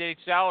same candidate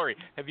salary?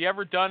 Have you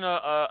ever done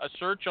a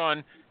search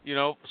on,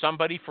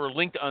 somebody for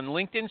on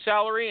LinkedIn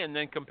salary and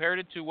then compared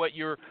it to what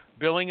you're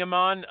billing them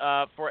on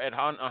on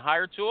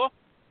Hiretual?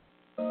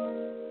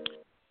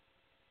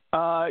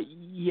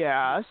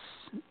 Yes.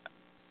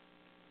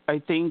 I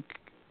think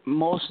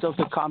most of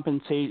the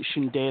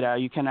compensation data,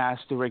 you can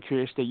ask the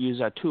recruiters that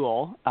use our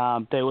tool.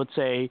 They would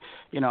say,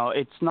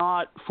 it's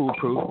not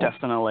foolproof,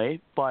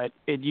 definitely, but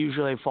it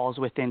usually falls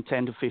within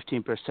 10 to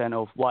 15%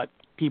 of what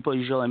people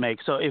usually make.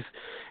 So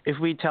if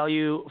we tell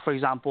you, for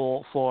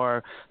example,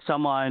 for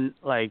someone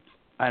like,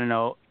 I don't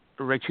know,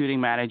 a recruiting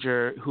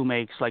manager who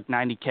makes like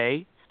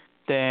 90K,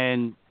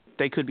 then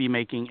they could be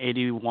making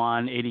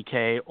 81,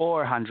 80K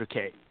or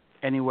 100K,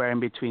 anywhere in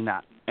between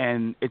that.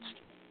 And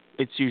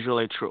it's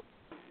usually true.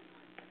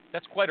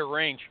 That's quite a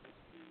range.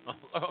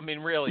 I mean,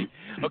 really.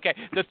 Okay,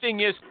 the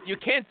thing is, you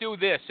can't do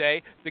this,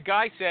 eh? The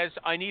guy says,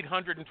 I need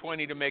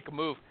 120 to make a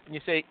move. And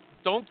you say,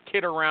 don't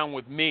kid around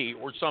with me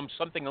or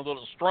something a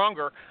little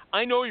stronger.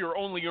 I know you're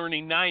only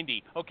earning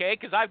 90, okay?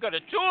 Because I've got a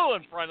tool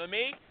in front of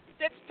me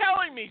that's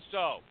telling me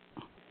so.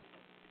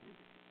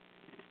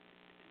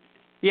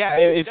 Yeah,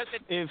 if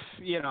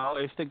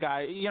the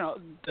guy,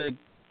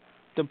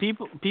 the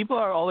people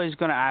are always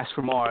going to ask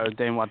for more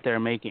than what they're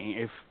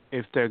making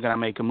if they're going to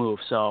make a move.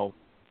 So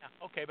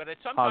okay, but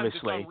sometimes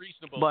obviously. It's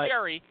unreasonable. But,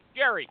 Jerry.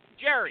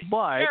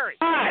 What?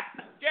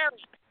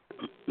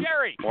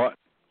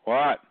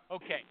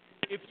 Okay,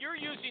 if you're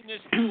using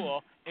this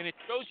tool and it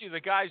shows you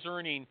the guy's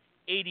earning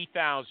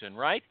 80,000,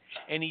 right?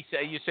 And you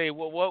say,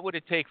 well, what would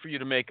it take for you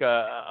to make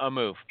a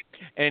move?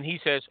 And he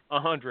says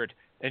 100.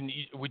 And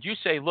would you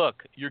say,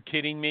 look, you're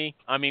kidding me?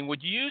 I mean,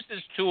 would you use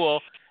this tool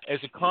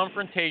as a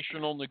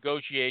confrontational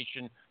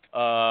negotiation?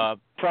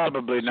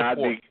 Probably not,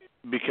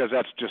 because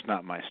that's just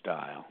not my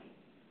style.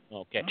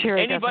 Okay.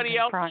 Jerry, anybody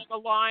else on the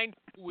line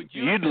who would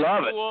use You'd this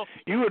love tool? it.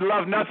 You would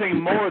love nothing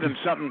more than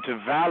something to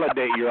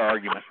validate your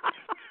argument.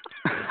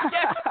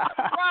 Yes,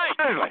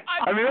 right.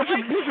 I mean, this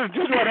is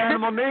just what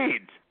animal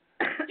needs.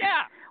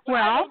 Yeah. But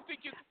I don't think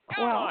you can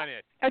count on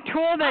it. A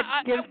tool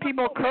that gives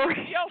people a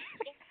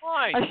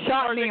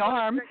shot in the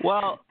arm.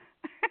 Well,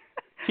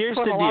 here's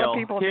the deal.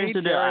 Here's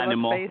the deal,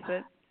 animal. Let's face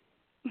it.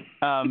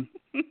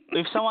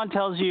 If someone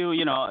tells you,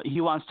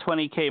 he wants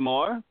 20K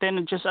more,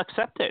 then just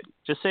accept it.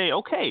 Just say,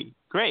 okay,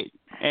 great.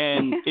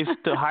 And if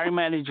the hiring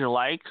manager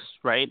likes,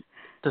 right,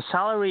 the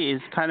salary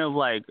is kind of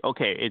like,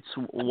 okay, it's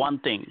one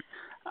thing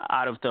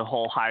out of the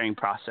whole hiring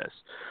process.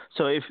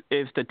 So if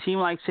the team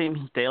likes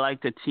him, they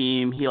like the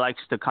team, he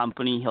likes the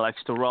company, he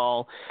likes the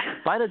role,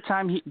 by the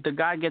time the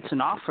guy gets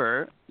an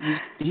offer,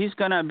 he's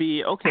going to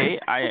be, okay,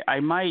 I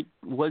might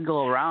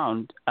wiggle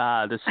around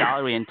the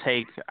salary and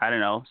take, I don't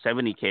know,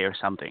 70K or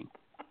something.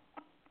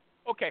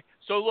 Okay,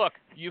 so look,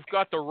 you've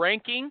got the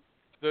ranking,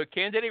 the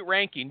candidate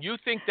ranking. You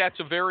think that's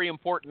a very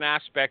important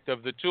aspect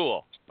of the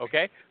tool,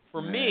 okay?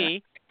 For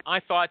me, I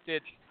thought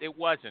that it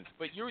wasn't.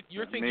 But you're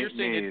saying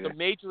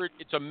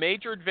it's a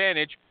major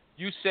advantage.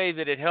 You say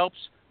that it helps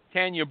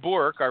Tanya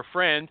Burke, our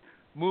friend,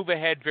 move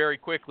ahead very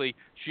quickly.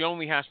 She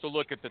only has to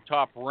look at the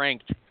top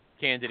ranked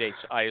candidates,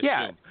 I assume.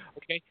 Yeah.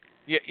 Okay.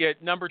 Yeah.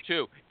 Number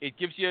two, it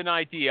gives you an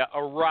idea,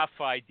 a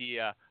rough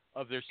idea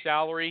of their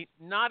salary,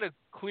 not a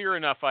clear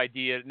enough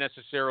idea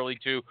necessarily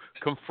to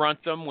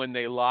confront them when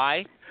they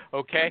lie.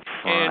 Okay.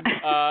 And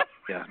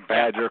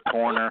badger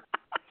corner.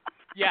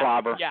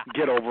 Clobber,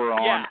 get over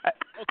on. Yeah.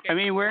 Okay. I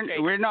mean,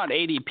 we're not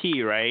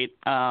ADP, right?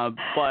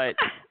 But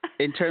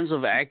in terms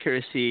of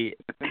accuracy,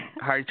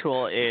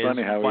 Hiretual is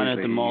one of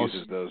the most,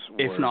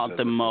 if not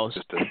the most,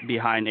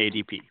 behind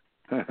ADP.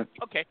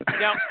 Okay.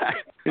 Now,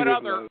 what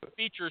other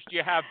features do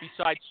you have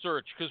besides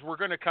search? Because we're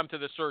going to come to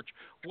the search.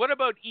 What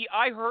about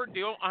I heard,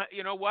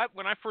 you know what?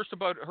 When I first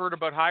heard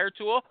about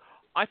Hiretual,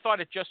 I thought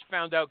it just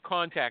found out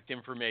contact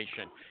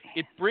information.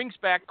 It brings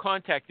back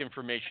contact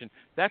information.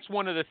 That's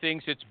one of the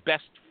things it's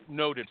best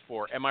noted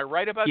for. Am I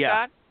right about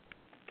that?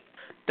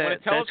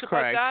 That's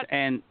correct. That?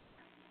 And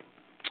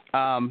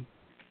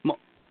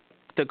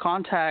the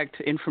contact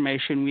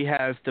information, we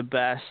have the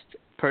best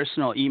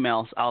personal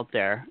emails out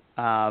there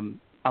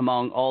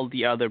among all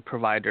the other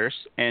providers,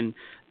 and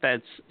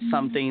that's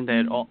something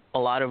that a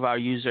lot of our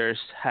users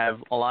have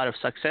a lot of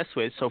success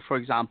with. So, for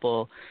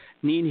example,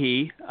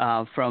 Ninh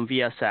from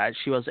Viasat,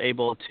 she was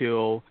able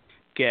to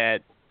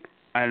get,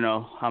 I don't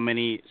know how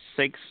many,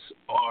 6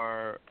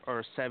 or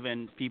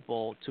 7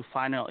 people to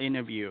final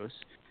interviews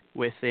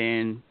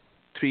within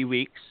 3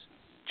 weeks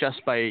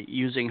just by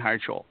using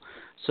Hiretual.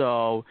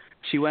 So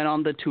she went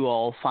on the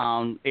tool,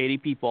 found 80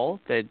 people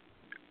that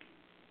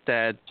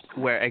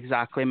were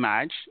exactly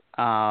matched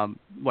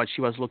what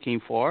she was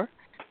looking for,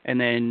 and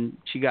then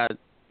she got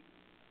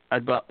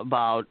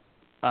about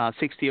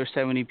 60 or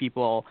 70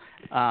 people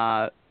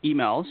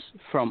emails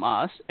from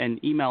us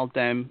and emailed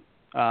them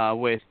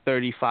with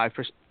 35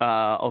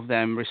 of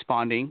them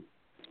responding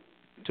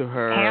to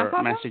her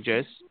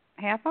messages.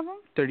 Half of them?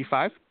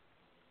 35?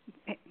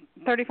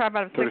 35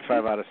 out of 60?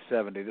 35 out of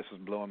 70. This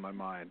was blowing my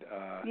mind.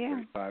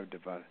 35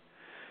 divided.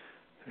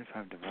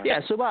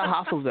 Yeah, so about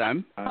half of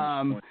them.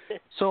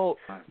 So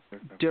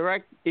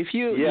if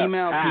you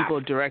email people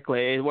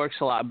directly, it works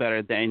a lot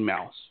better than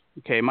emails.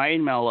 Okay, my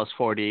email was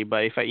 40,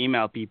 but if I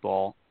email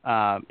people,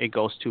 it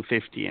goes to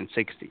 50 and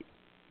 60.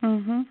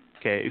 Mm-hmm.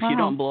 Okay, if you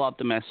don't blow up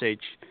the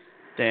message,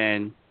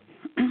 then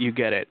you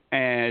get it.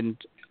 And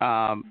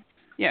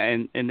Yeah,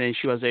 and then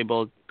she was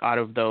able, out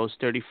of those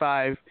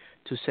 35,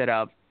 to set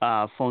up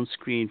a phone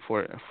screen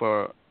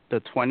for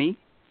the 20.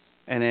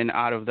 And then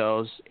out of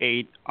those,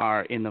 8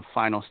 are in the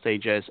final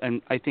stages.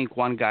 And I think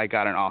one guy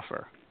got an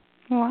offer.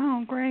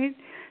 Wow, great.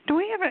 Do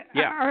we have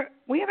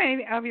we have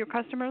any of your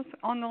customers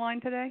on the line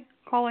today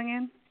calling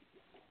in?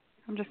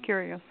 I'm just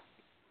curious.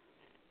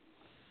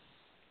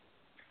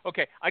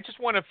 Okay, I just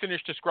want to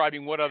finish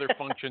describing what other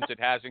functions it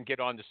has and get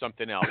on to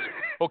something else.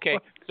 Okay,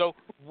 so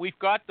we've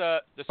got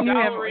the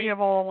salary, you have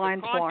all the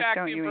lines contact blocked,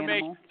 don't you,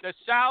 information, Animal? the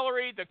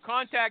salary, the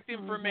contact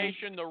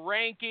information, the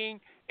ranking,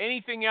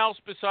 anything else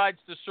besides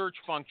the search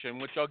function,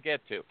 which I'll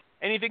get to.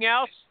 Anything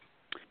else?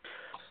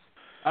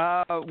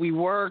 We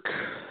work,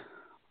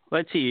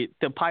 let's see,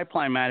 the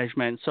pipeline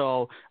management.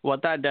 So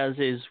what that does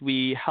is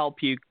we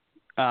help you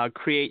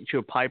create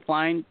your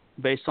pipeline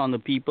based on the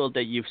people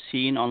that you've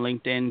seen on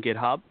LinkedIn,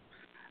 GitHub.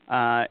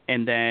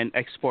 And then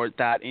export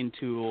that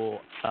into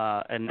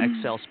an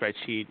Excel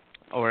spreadsheet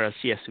or a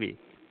CSV.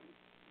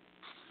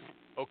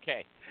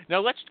 Okay. Now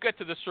let's get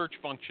to the search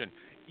function.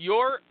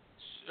 Your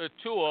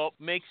tool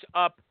makes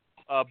up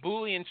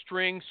Boolean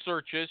string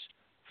searches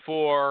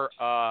for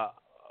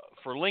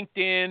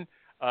LinkedIn.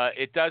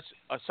 It does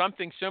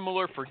something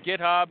similar for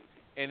GitHub,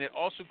 and it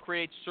also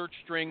creates search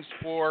strings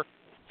for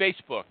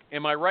Facebook.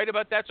 Am I right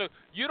about that? So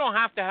you don't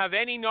have to have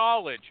any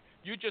knowledge.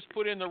 You just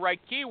put in the right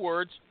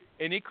keywords,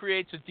 and it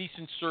creates a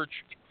decent search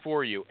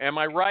for you. Am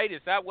I right?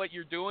 Is that what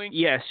you're doing?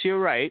 Yes, you're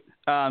right.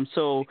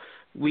 So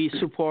we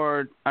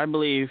support, I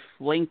believe,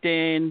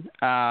 LinkedIn,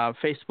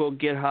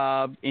 Facebook,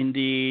 GitHub,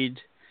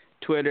 Indeed,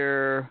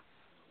 Twitter.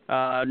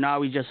 Now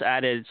we just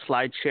added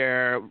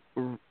SlideShare,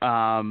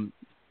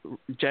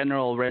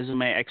 General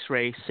Resume,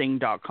 X-Ray,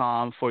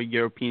 Sing.com for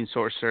European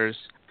sourcers,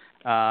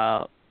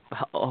 a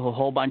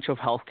whole bunch of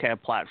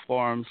healthcare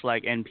platforms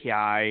like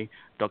NPI,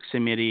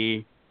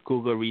 Doximity,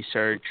 Google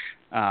Research.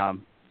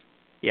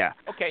 Yeah.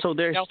 Okay. So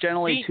there's now,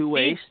 generally two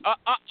ways.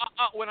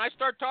 When I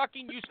start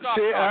talking, you stop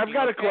See, talking. I've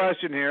got okay? a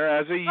question here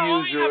as a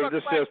user of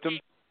the system.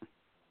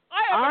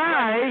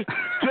 I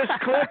just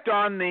clicked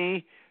on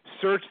the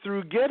search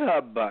through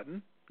GitHub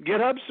button,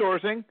 GitHub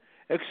sourcing,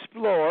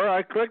 explore.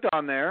 I clicked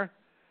on there,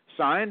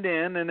 signed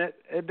in, and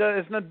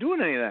it's not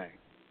doing anything.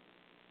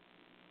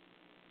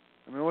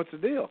 I mean, what's the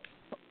deal?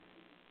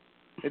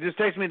 It just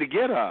takes me to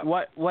GitHub.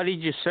 What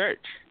did you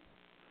search?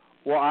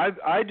 Well,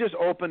 I just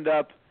opened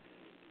up,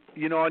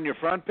 on your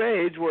front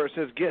page where it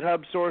says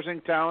GitHub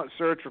sourcing, talent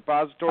search,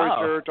 repository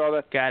search, all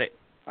that. Got it.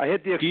 I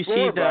hit the explore Do you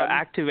see the button.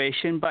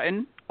 activation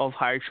button of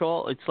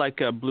Hiretual? It's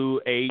like a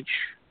blue H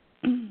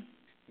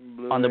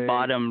on the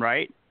bottom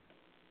right.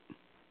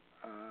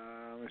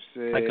 Let's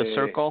see. Like a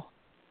circle.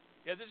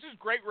 Yeah, this is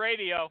great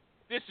radio.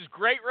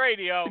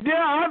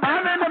 Yeah,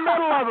 I'm in the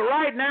middle of it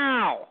right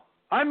now.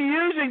 I'm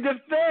using this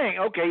thing.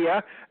 Okay, yeah.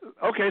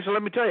 Okay, so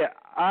let me tell you,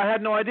 I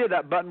had no idea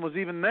that button was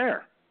even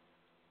there.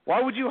 Why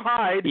would you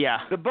hide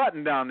the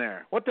button down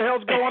there? What the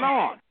hell's going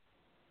on?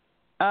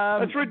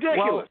 That's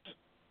ridiculous.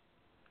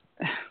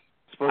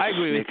 I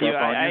agree with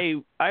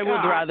you. I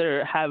would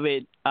rather have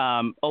it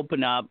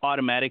open up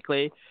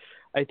automatically.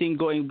 I think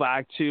going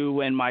back to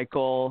when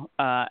Michael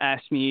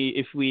asked me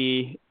if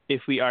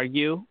we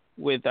argue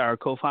with our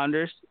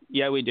co-founders,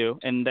 yeah, we do,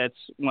 and that's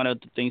one of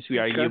the things we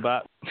argue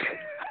about.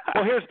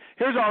 Well,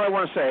 here's all I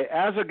want to say.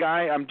 As a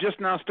guy, I'm just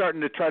now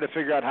starting to try to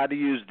figure out how to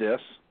use this,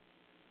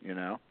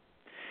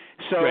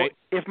 So right.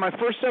 If my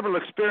first several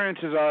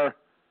experiences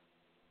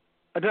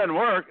it doesn't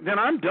work, then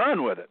I'm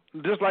done with it.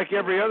 Just like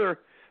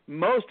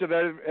most of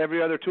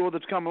every other tool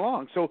that's come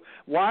along. So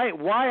why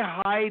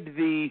hide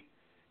the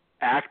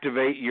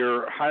activate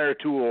your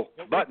Hiretual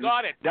button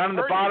down in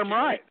the bottom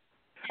right?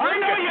 I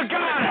know you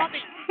got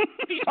it.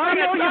 I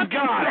know you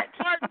got it.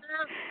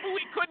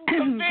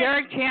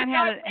 Derek Chan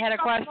had a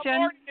question.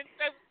 I'm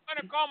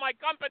going to call my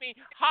company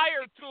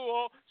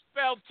Hiretual,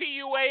 spelled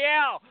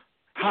T-U-A-L.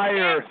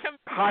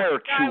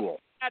 Hiretual.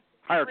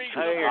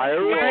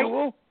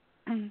 Hiretual.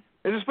 Is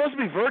it supposed to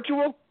be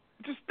virtual?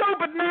 It's a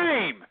stupid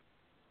name.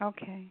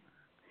 Okay.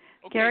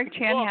 Derek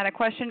Chan had a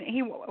question.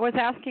 He was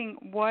asking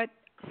what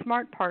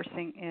smart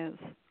parsing is.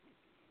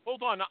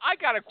 Hold on. I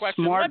got a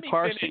question. Smart let me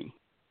parsing. Finish.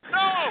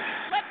 No,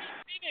 let me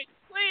finish,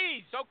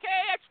 please.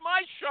 Okay, it's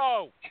my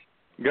show.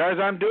 Guys,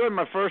 I'm doing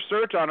my first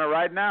search on it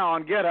right now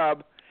on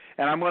GitHub,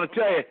 and I'm going to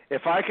tell you,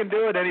 if I can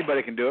do it,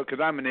 anybody can do it because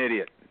I'm an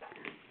idiot.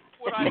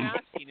 What I'm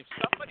asking, if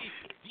somebody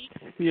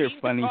You're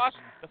funny.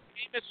 The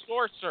famous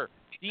sourcer,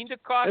 Dean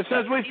DeCosta. It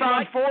says we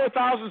found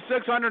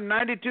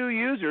 4,692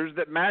 users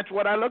that match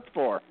what I looked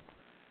for.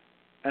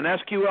 An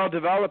SQL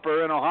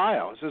developer in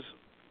Ohio. It says,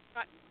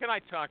 can I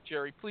talk,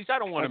 Jerry? Please, I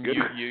don't want to mute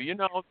you. You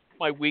know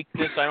my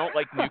weakness. I don't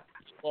like mute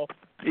people.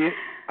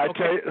 I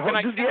tell you,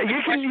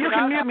 you can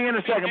mute me in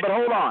a second, but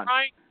hold on.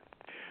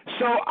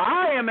 So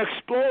I am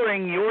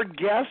exploring your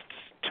guest's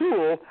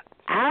tool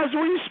as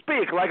we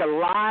speak, like a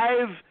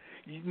live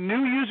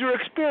new user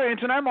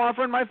experience, and I'm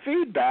offering my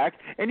feedback,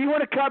 and you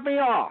want to cut me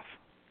off.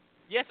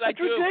 Yes, I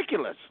do. That's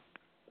ridiculous.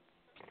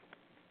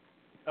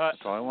 That's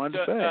all I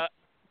wanted to say.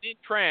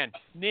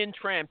 Ninh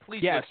Tran,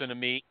 please Yes. listen to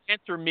me.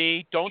 Answer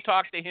me. Don't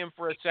talk to him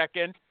for a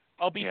second.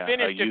 I'll be Yeah,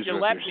 finished a if user you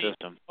of let your me.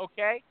 system.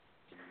 Okay?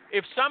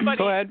 If somebody,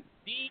 Go ahead.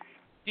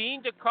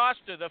 Dean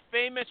DaCosta, the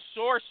famous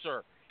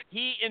sorcerer,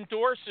 he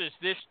endorses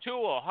this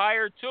tool,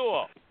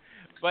 Hiretual,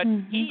 but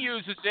he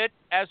uses it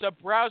as a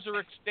browser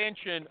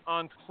extension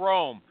on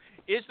Chrome.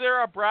 Is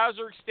there a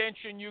browser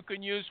extension you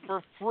can use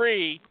for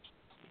free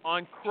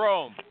on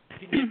Chrome?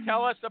 Can you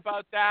tell us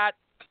about that?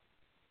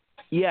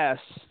 Yes,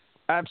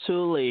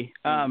 absolutely.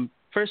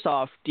 First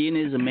off, Dean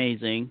is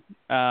amazing.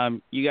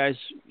 You guys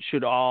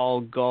should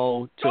all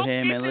go to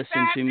him and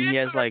listen to him. He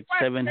has like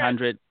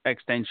 700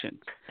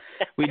 extensions.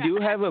 We do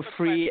have a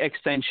free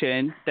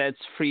extension that's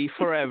free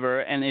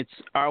forever, and it's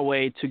our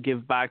way to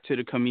give back to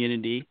the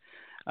community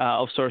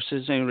of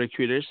sources and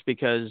recruiters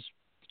because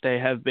they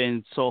have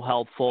been so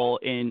helpful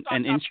and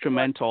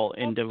instrumental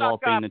in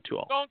developing the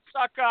tool. Don't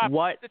suck up.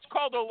 What? It's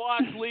called a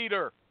lost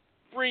leader.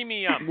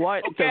 Freemium.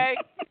 What? Okay?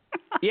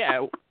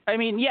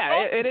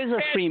 It is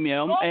a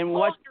freemium, and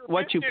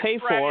what you pay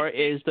for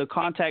is the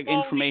contact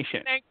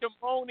information.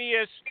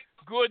 Sanctimonious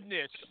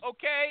goodness.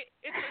 Okay?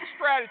 It's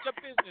a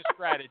business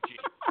strategy.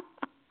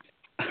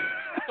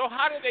 So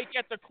how do they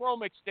get the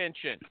Chrome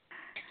extension?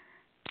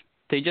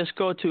 They just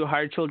go to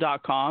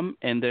hiretual.com,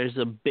 and there's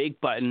a big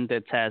button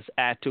that says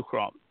Add to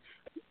Chrome.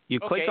 You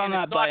click on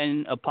that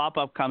button, a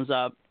pop-up comes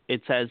up.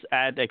 It says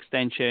Add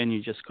extension.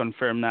 You just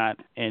confirm that,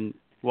 and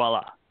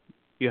voila.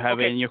 You have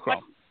it in your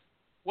Chrome.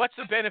 What's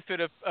the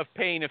benefit of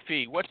paying a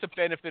fee? What's the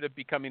benefit of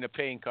becoming a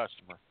paying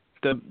customer?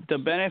 The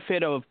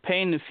benefit of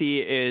paying the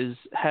fee is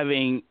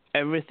having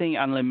everything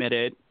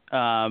unlimited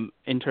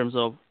in terms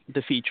of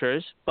the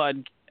features, but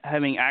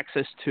having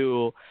access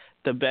to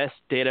the best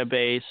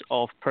database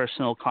of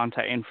personal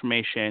contact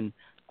information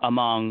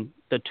among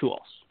the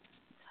tools.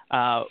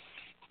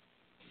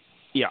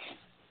 Yeah.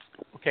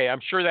 Okay,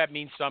 I'm sure that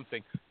means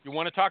something. You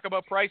want to talk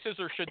about prices,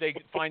 or should they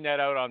find that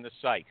out on the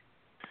site?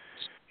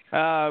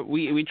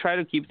 We try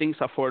to keep things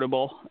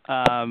affordable.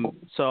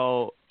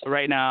 So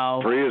right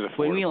now,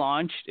 when we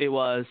launched, it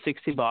was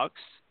 $60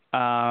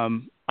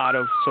 out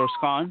of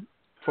SourceCon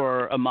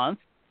for a month.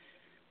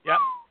 Yep.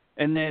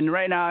 And then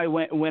right now,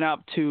 it went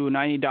up to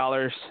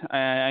 $90.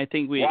 I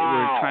think we're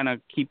trying to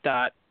keep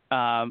that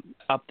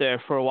up there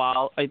for a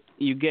while.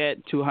 You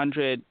get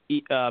 200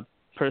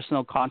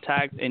 personal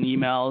contact and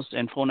emails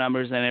and phone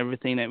numbers and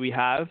everything that we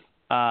have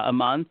a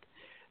month.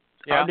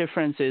 Yeah. Our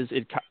difference is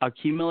it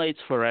accumulates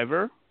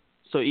forever.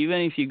 So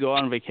even if you go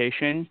on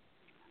vacation,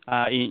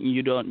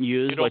 you don't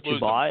use what you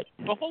bought.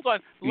 But hold on,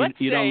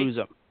 you don't lose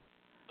them.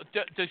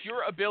 Does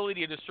your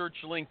ability to search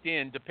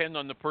LinkedIn depend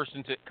on the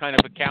person's kind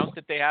of account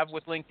that they have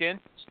with LinkedIn?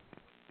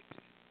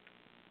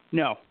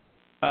 No.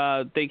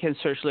 They can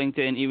search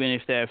LinkedIn even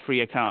if they have a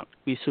free account.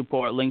 We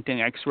support LinkedIn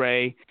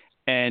X-Ray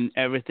and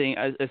everything,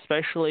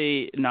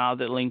 especially now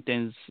that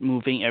LinkedIn's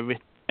moving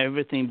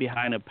everything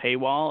behind a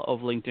paywall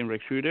of LinkedIn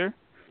Recruiter.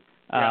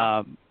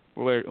 Yeah.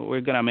 We're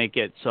going to make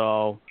it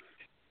so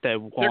that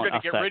won't They're going to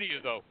affect. Get rid of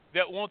you, though.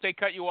 Won't they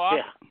cut you off?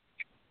 Yeah.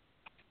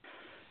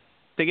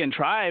 They can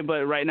try,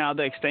 but right now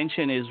the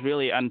extension is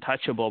really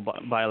untouchable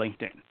by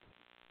LinkedIn.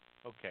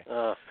 Okay.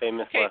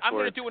 Famous okay, last I'm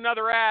going words. to do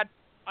another ad.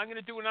 I'm going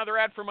to do another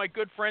ad for my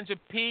good friends at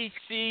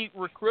PC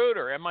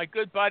Recruiter and my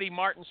good buddy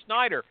Martin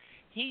Snyder.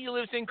 He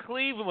lives in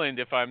Cleveland,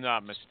 if I'm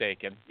not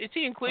mistaken. Is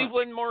he in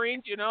Cleveland,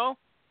 Maureen? Do you know?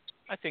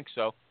 I think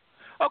so.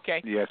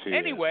 Okay. Yes, he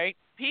anyway,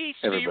 is.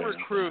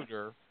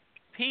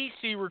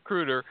 PC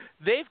Recruiter,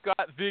 they've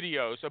got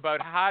videos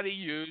about how to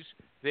use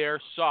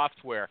their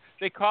software.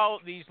 They call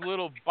it these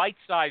little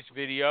bite-sized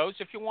videos.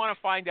 If you want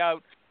to find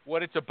out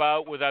what it's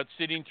about without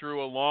sitting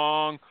through a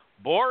long,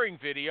 boring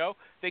video,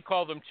 they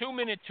call them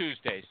 2-Minute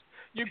Tuesdays.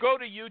 You go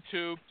to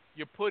YouTube,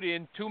 you put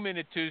in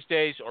 2-Minute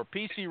Tuesdays or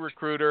PC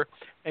Recruiter,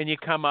 and you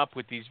come up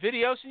with these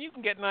videos, and you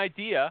can get an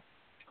idea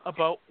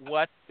about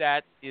what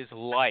that is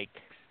like.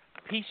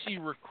 PC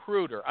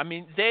Recruiter. I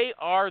mean, they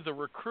are the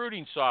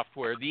recruiting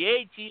software, the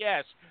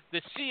ATS,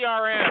 the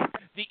CRM,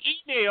 the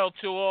email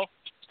tool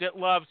that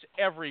loves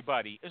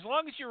everybody. As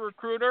long as you're a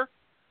recruiter,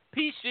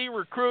 PC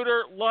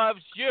Recruiter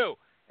loves you.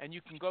 And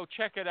you can go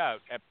check it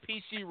out at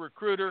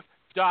pcrecruiter.net.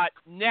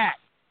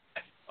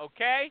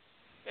 Okay?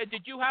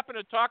 Did you happen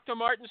to talk to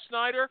Martin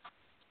Snyder?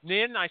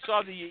 Nin, I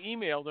saw that you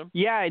emailed him.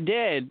 Yeah, I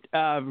did.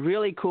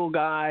 Really cool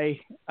guy.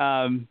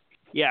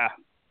 Yeah.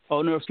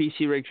 Owner of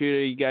PC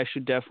Recruiter, you guys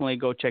should definitely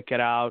go check it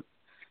out.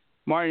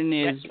 Martin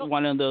is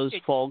one of those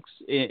folks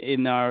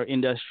in our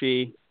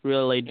industry,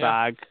 really laid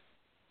back,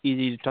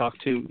 easy to talk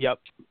to. Yep.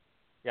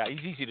 Yeah,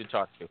 he's easy to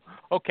talk to.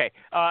 Okay.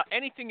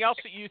 Anything else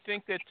that you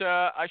think that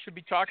I should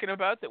be talking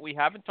about that we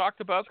haven't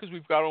talked about because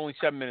we've got only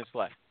 7 minutes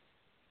left?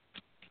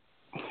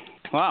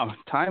 Wow,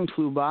 time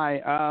flew by.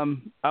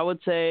 I would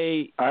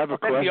say I have a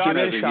question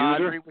as a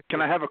user.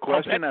 Can I have a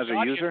question as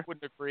a user?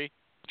 Wouldn't agree.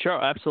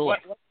 Sure, absolutely.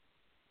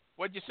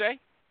 What'd you say?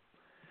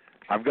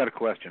 I've got a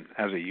question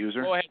as a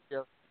user. Go ahead,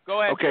 Jerry.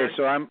 Go ahead. Okay, Jerry.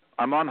 so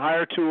I'm on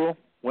Hiretual.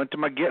 Went to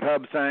my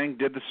GitHub thing,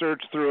 did the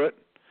search through it.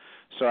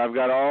 So I've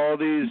got all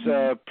these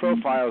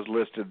profiles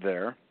listed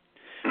there.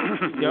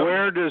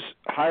 Where does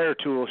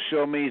Hiretual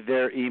show me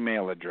their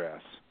email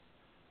address?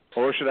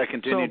 Or should I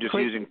continue just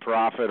using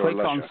Profit or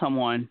Click on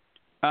someone.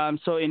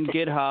 So in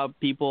GitHub,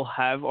 people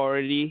have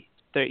already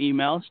their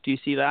emails. Do you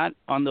see that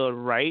on the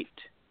right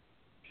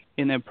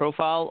in their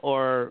profile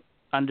or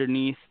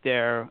underneath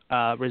their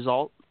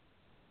result?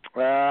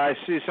 I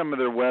see some of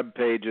their web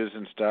pages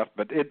and stuff,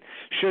 but it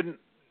shouldn't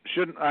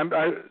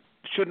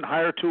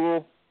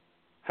Hiretual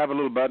have a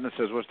little button that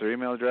says what's their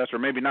email address, or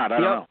maybe not. I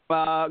don't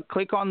know.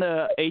 Click on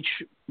the H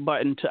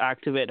button to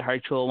activate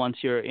Hiretual once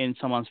you're in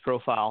someone's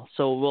profile.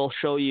 So we'll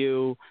show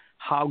you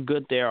how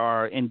good they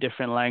are in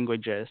different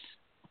languages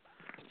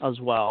as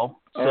well.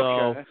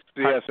 Okay.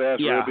 CSS,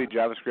 Ruby,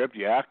 JavaScript.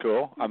 Yeah,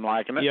 cool. I'm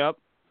liking it. Yep.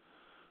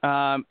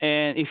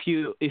 And if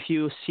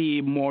you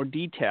see more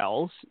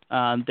details,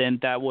 then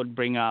that would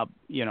bring up,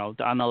 the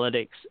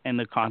analytics and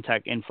the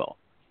contact info.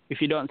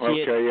 If you don't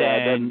see it, then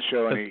it doesn't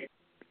show any.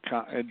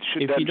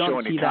 It doesn't show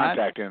any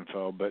contact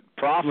info, but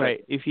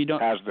Profit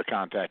has the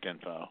contact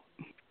info.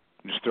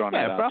 I'm just throwing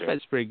that out there. Yeah,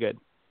 Profit's pretty good.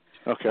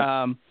 Okay.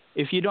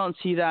 If you don't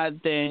see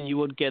that, then you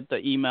would get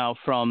the email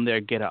from their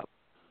GitHub,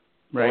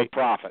 right? Or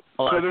Profit.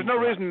 So there's no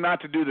reason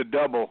not to do the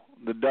double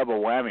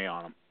whammy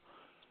on them.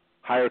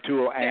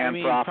 Hiretual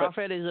and Profit.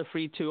 Profit is a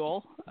free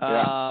tool,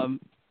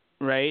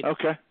 right?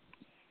 Okay.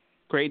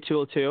 Great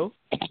tool too.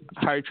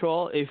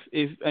 Hiretual,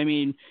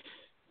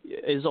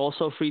 is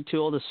also a free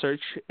tool. The search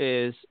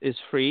is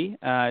free.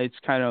 It's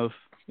kind of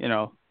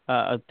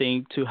a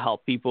thing to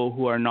help people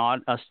who are not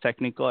as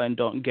technical and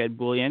don't get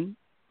Boolean.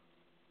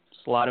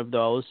 There's a lot of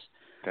those.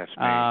 That's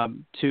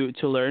me.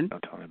 To learn.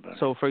 Don't tell me about it.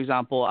 So, for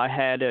example, I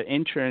had an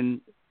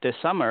intern this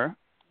summer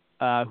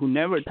who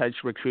never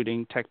touched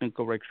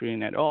technical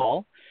recruiting at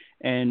all.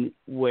 And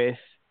with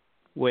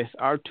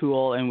our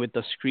tool and with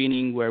the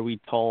screening where we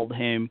told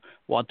him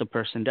what the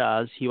person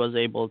does, he was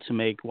able to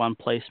make one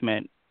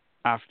placement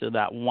after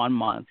that 1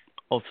 month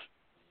of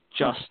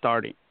just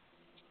starting.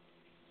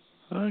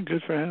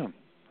 Good for him.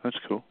 That's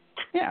cool.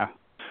 Yeah.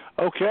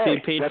 Okay. So he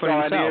paid That's for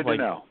all himself, I needed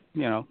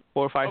to know.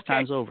 4 or 5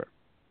 times over.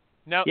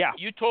 Now,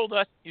 you told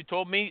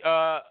me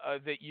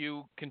that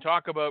you can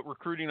talk about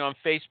recruiting on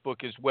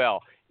Facebook as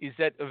well. Is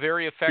that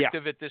very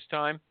effective at this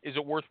time? Is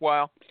it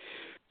worthwhile?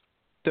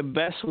 The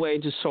best way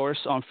to source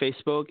on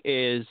Facebook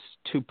is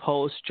to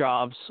post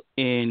jobs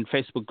in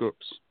Facebook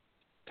groups.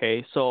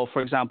 Okay, so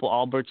for example,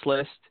 Albert's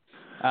List.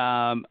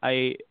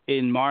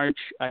 In March,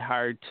 I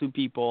hired 2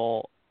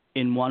 people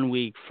in 1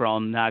 week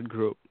from that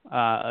group,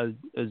 a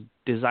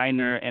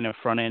designer and a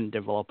front-end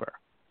developer.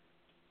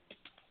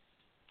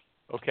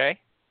 Okay.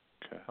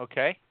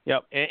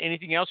 Yep.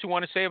 Anything else you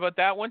want to say about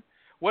that one?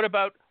 What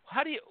about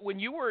when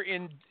you were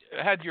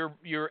had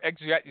your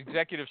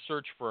executive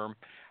search firm?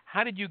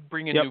 How did you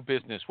bring in new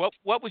business? What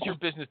was your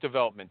business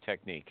development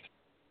technique?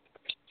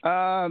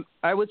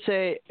 I would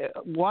say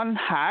one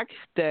hack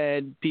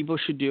that people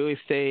should do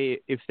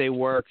if they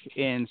work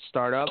in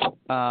startup,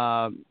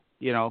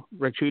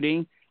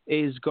 recruiting,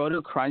 is go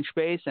to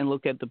Crunchbase and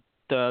look at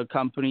the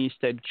companies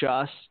that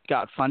just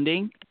got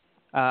funding,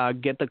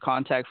 get the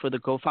contact for the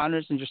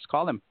co-founders, and just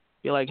call them.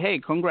 Be like, hey,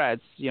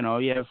 congrats, you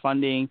have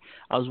funding.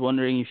 I was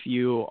wondering if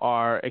you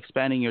are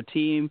expanding your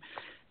team.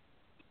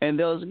 And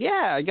those,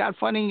 I got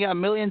funding, got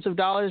millions of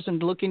dollars,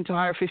 and looking to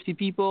hire 50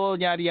 people,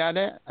 yada,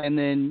 yada. And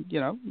then,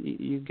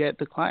 you get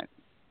the client.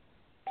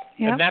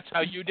 Yep. And that's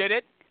how you did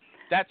it?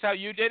 That's how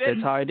you did it?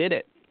 That's how I did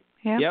it.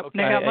 Yep.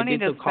 Okay. I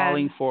did the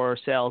calling for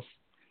sales.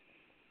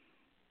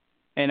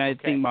 And I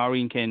think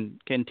Maureen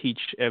can teach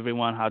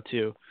everyone how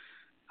to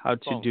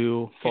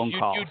do phone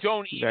calls.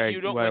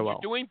 Very well.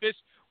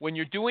 When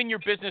you're doing your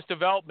business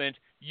development,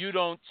 you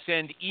don't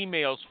send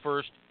emails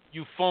first.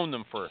 You phone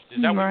them first.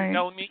 Is that what you're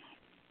telling me?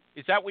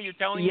 Is that what you're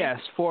telling me? Yes,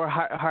 for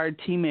Hard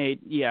Teammate,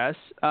 yes.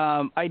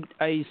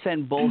 I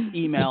send both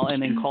email and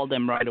then call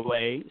them right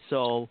away.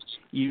 So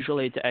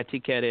usually the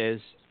etiquette is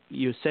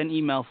you send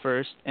email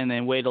first and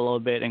then wait a little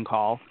bit and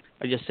call.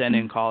 I just send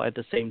and call at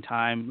the same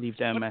time, leave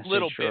them a message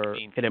or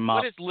hit them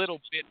up. What does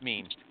little bit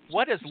mean?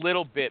 What does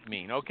little bit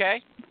mean,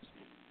 okay?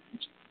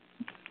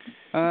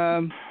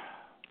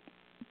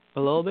 A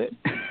little bit?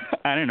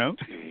 I don't know.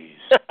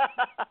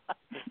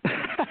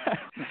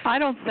 I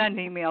don't send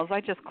emails.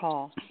 I just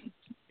call.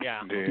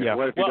 Yeah.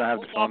 What if you don't have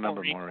the phone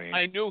number, Maureen?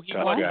 I knew he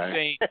wasn't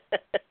saying.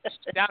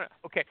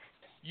 Okay.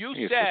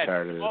 You said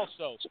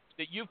also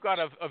that you've got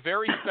a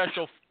very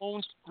special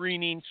phone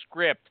screening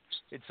script.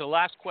 It's the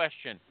last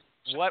question.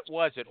 What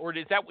was it? Or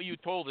is that what you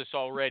told us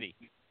already?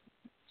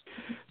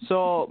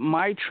 So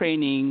my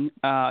training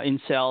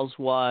in sales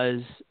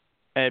was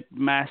at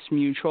Mass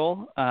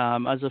Mutual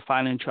as a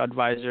financial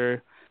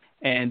advisor,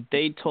 and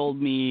they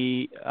told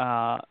me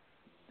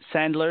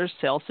Sandler's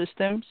sales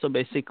system. So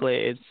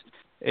basically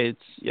it's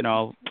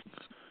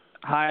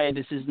hi,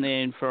 this is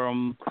Ninh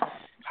from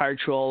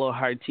Hiretual or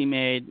Hard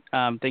Teammate.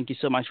 Thank you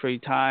so much for your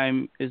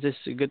time. Is this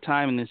a good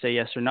time? And they say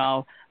yes or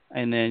no.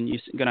 And then you're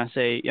going to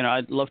say,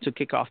 I'd love to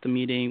kick off the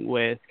meeting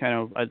with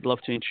I'd love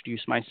to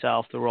introduce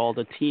myself, the role of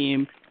the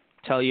team,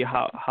 tell you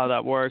how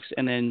that works.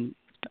 And then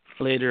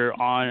later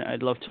on,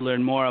 I'd love to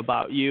learn more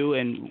about you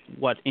and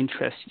what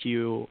interests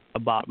you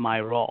about my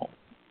role.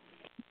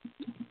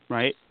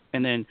 Right?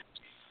 And then,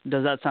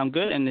 does that sound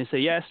good? And they say,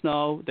 yes,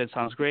 no, that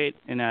sounds great.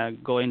 And I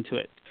go into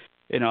it.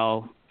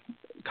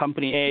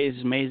 Company A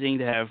is amazing.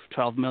 They have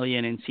 $12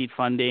 million in seed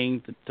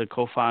funding. The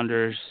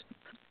co-founders,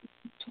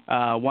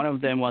 one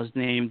of them was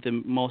named the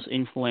most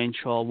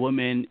influential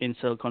woman in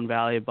Silicon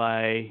Valley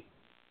by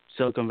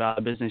Silicon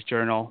Valley Business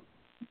Journal,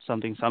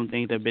 something.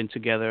 They've been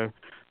together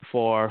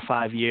for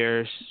 5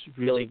 years.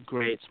 Really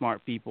great,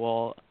 smart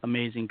people,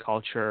 amazing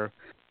culture.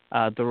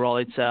 The role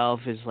itself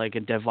is like a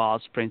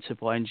DevOps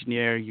principal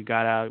engineer. You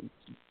gotta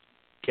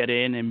get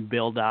in and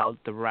build out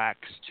the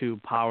racks to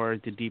power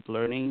the deep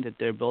learning that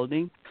they're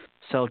building,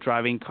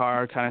 self-driving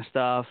car kind of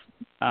stuff.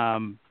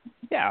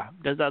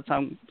 Does that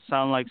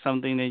sound like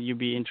something that you'd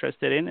be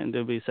interested in? And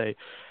they'll be say,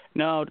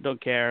 no,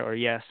 don't care, or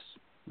yes,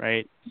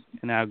 right?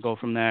 And I'll go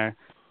from there,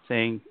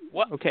 saying,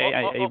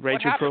 I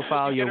read your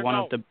profile. You're one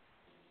of the.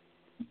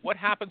 What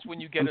happens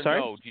when you get a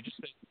no? Do you just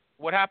say,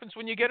 what happens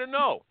when you get a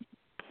no?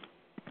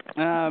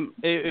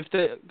 If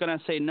they're gonna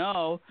say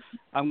no,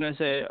 I'm gonna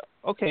say,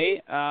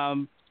 okay.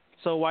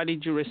 So why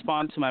did you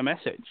respond to my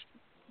message?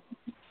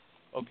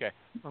 Okay,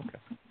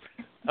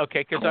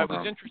 because I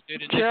was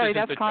interested in Jerry,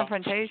 that's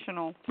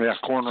confrontational. Yeah,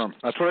 corner him.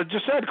 That's what I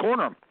just said,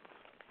 corner him.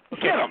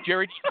 Okay,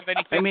 Jerry, do you have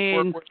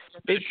anything for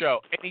the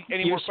show? Any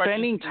you're more questions?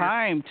 Spending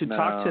time to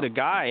talk to the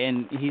guy,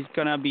 and he's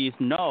going to be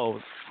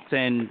no.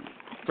 Then,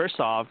 first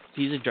off,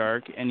 he's a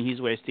jerk, and he's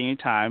wasting your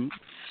time,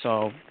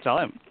 so tell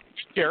him.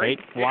 Jerry,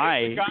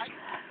 right? Why?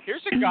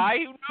 Here's a guy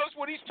who knows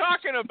what he's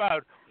talking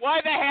about.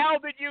 Why the hell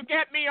did you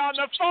get me on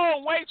the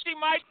phone wasting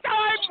my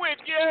time with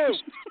you?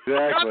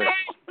 Exactly.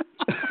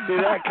 See,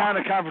 that kind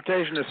of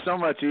confrontation is so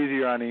much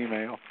easier on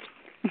email.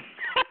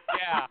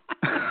 Yeah.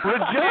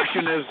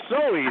 Rejection is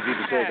so easy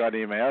to take on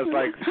email. It's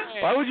like,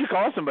 why would you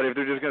call somebody if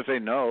they're just going to say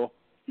no?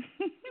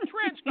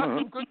 Tran's got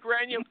some good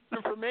granular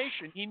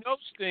information. He knows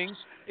things.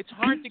 It's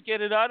hard to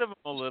get it out of him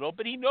a little,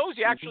 but he knows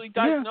he actually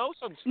does know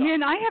some stuff.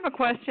 Nin, I have a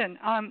question.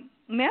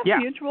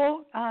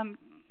 Hiretual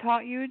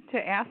taught you to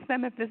ask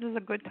them if this is a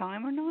good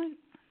time or not?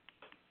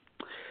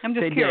 I'm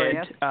just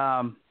curious.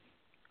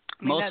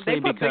 Mostly they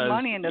put because big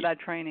money into that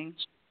training.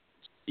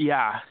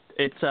 Yeah,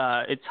 it's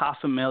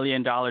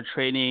 $500,000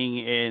 training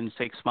in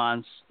 6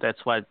 months. That's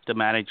what the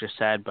manager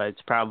said, but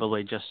it's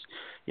probably just,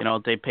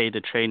 they pay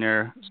the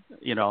trainer,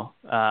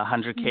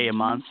 $100K a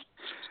month.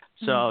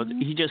 So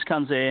he just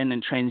comes in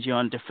and trains you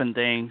on different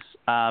things.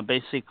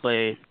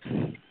 Basically,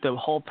 the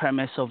whole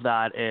premise of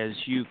that is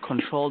you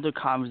control the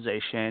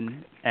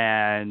conversation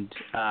and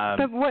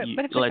but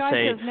if the guy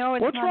says no,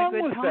 it's what's not wrong a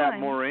good with time. that,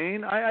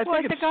 Maureen? I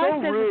think if it's the guy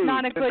so says rude. It's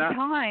not a good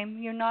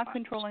time, you're not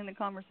controlling the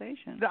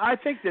conversation. I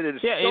think that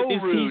it's so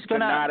if rude to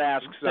not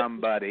ask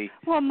somebody.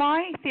 Well,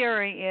 my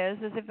theory is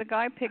if the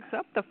guy picks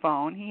up the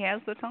phone, he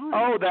has the time.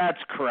 Oh,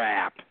 that's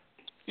crap.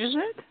 Is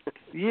it?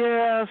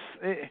 Yes.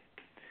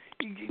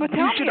 Well,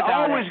 you should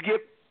should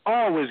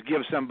always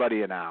give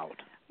somebody an out.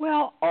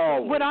 Well,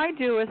 always. What I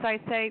do is I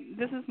say,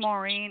 this is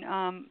Maureen.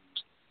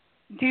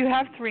 Do you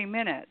have 3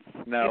 minutes?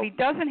 No. If he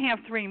doesn't have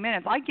 3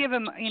 minutes, I give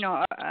him,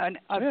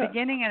 a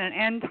beginning and an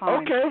end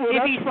time. Okay, well, if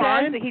that's he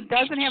fine. says that he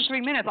doesn't have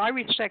 3 minutes, I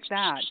respect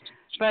that.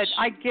 But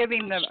I give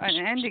him an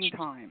ending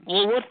time.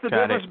 Well, what's the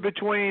difference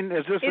between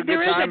is this a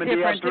good time and do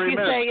you have 3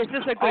 minutes? If you say, is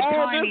this a good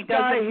time, he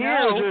doesn't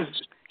know.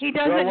 He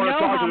doesn't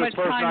know how much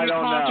time you're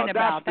talking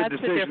about. That's the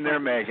decision they're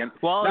making.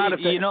 Well,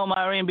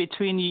 Maureen,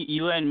 between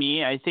you and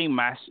me, I think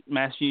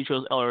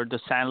MassMutual or the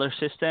Sandler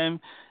system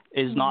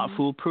is not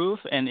foolproof.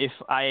 And if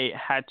I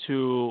had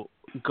to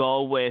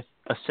go with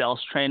a sales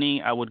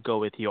training, I would go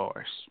with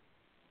yours.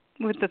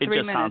 With the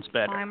 3 minute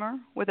timer?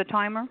 With a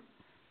timer?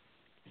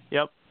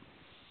 Yep.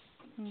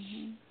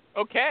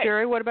 Okay.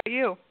 Jerry, what about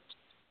you?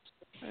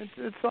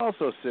 It's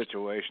also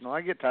situational.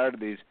 I get tired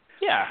of these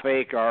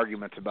fake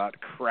arguments about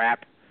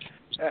crap.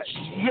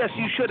 Yes,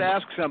 you should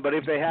ask somebody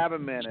if they have a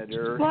minute,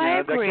 or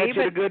I agree, that gets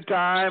you a good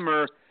time,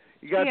 or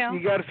you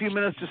got a few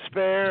minutes to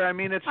spare. I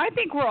mean, I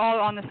think we're all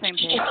on the same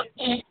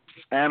page.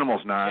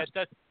 Animals not.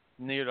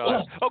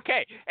 Yeah,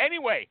 okay.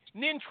 Anyway,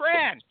 Ninh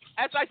Tran,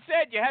 as I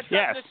said, you had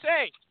something to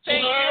say.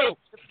 Thank you.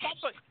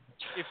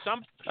 If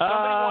somebody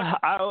wants...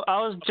 I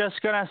was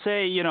just gonna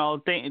say,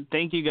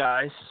 thank you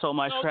guys so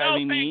much for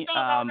having me.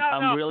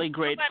 I'm really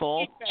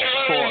grateful.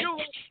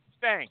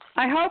 Thanks.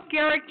 I hope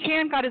Garrick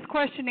Chan got his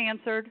question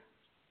answered.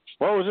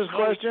 What was his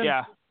question?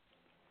 Yeah.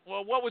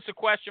 Well, what was the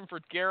question for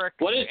Garrick?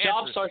 What is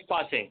job source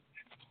parsing?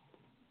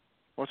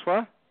 What's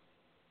what?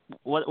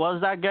 What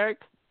was that, Garrick?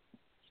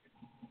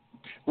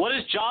 What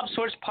is job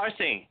source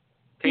parsing?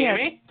 Can you hear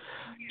me?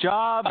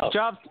 Job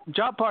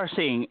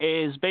parsing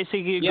is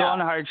basically you go on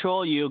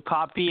Hiretual, you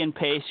copy and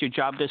paste your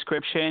job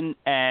description,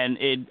 and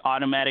it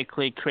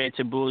automatically creates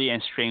a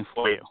Boolean string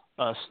for you,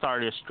 a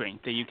starter string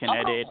that you can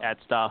edit, add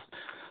stuff.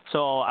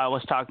 So I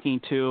was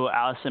talking to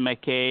Allison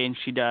McKay, and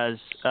she does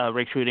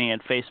recruiting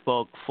at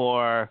Facebook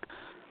for,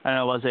 I don't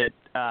know, was it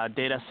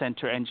data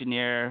center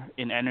engineer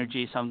in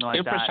energy, something like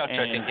Infrastructure,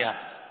 that. I think, yeah.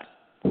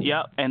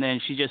 Yep, and then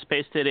she just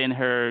pasted in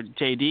her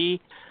JD.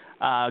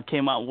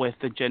 came up with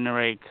the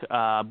generic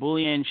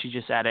Boolean. She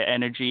just added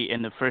energy,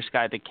 and the first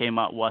guy that came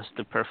up was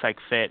the perfect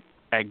fit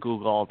at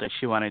Google that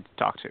she wanted to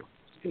talk to.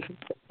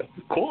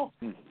 Cool.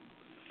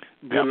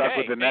 Good luck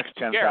with the next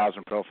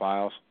 10,000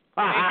 profiles.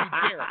 Okay.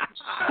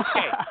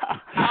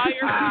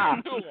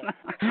 Hiretual.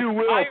 You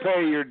will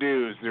pay your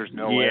dues. There's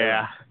no way.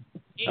 Yeah.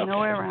 No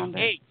way around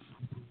it.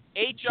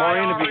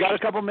 Maureen, have you got a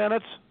couple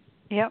minutes?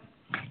 Yep.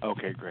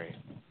 Okay, great.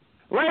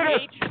 Later.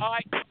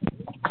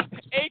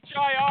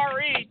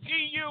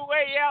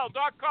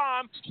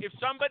 Hiretual.com. If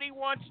somebody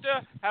wants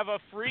to have a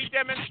free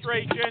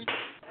demonstration,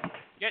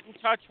 get in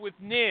touch with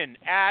Ninh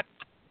at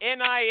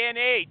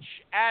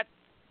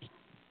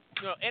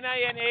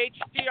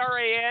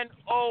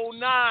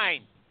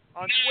NINHTRAN09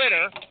 on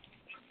Twitter.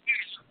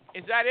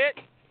 Is that it,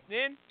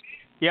 Ninh?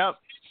 Yep.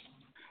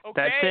 Okay.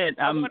 That's it.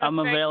 I'm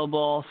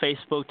available,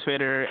 Facebook,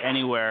 Twitter,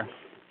 anywhere.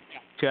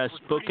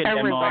 Just book a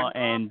demo,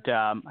 and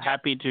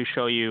happy to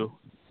show you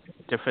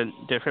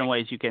different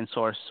ways you can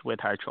source with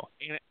Hiretual.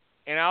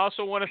 And I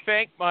also want to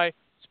thank my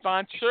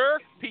sponsor,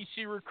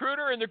 PC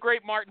Recruiter, and the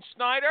great Martin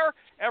Snyder.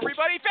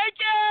 Everybody, thank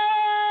you!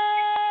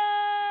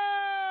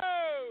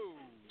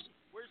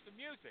 Where's the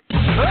music?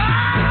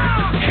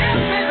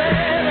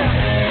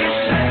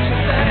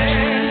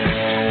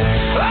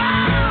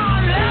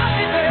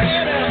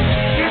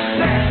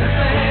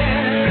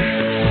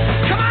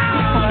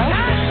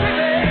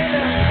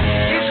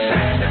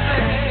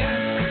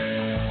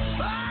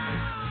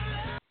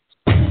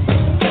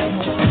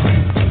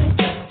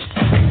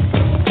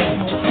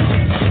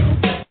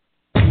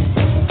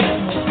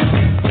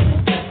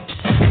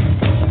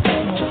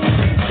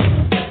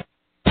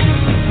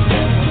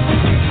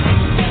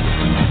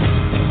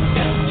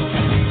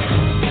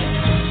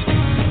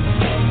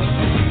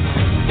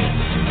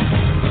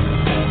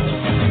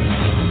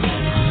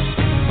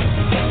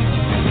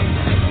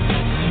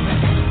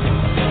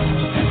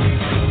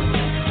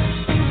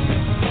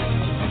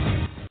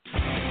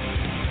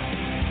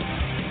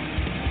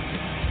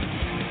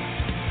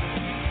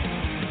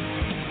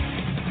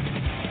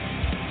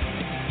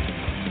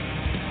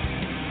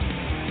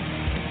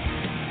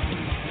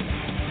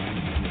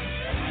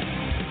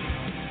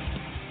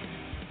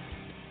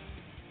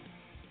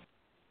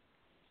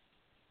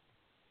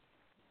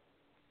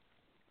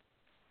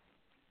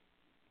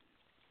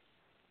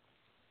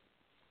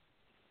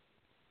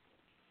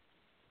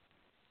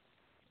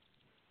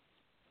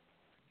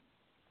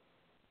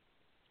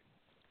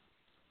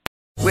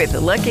 With the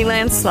Lucky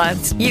Land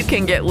Slots, you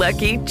can get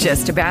lucky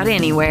just about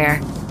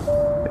anywhere.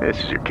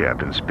 This is your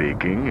captain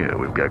speaking.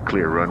 We've got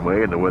clear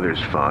runway and the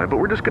weather's fine, but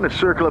we're just going to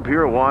circle up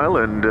here a while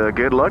and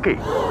get lucky.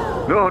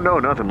 No,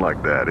 nothing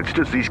like that. It's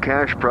just these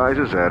cash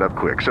prizes add up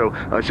quick. So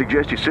I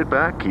suggest you sit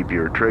back, keep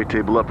your tray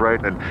table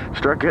upright, and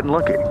start getting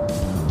lucky.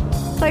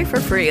 Play for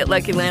free at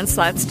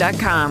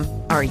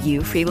LuckyLandSlots.com. Are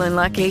you feeling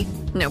lucky?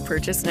 No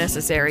purchase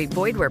necessary.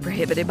 Void where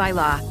prohibited by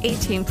law.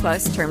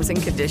 18+ terms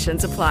and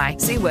conditions apply.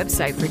 See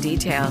website for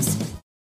details.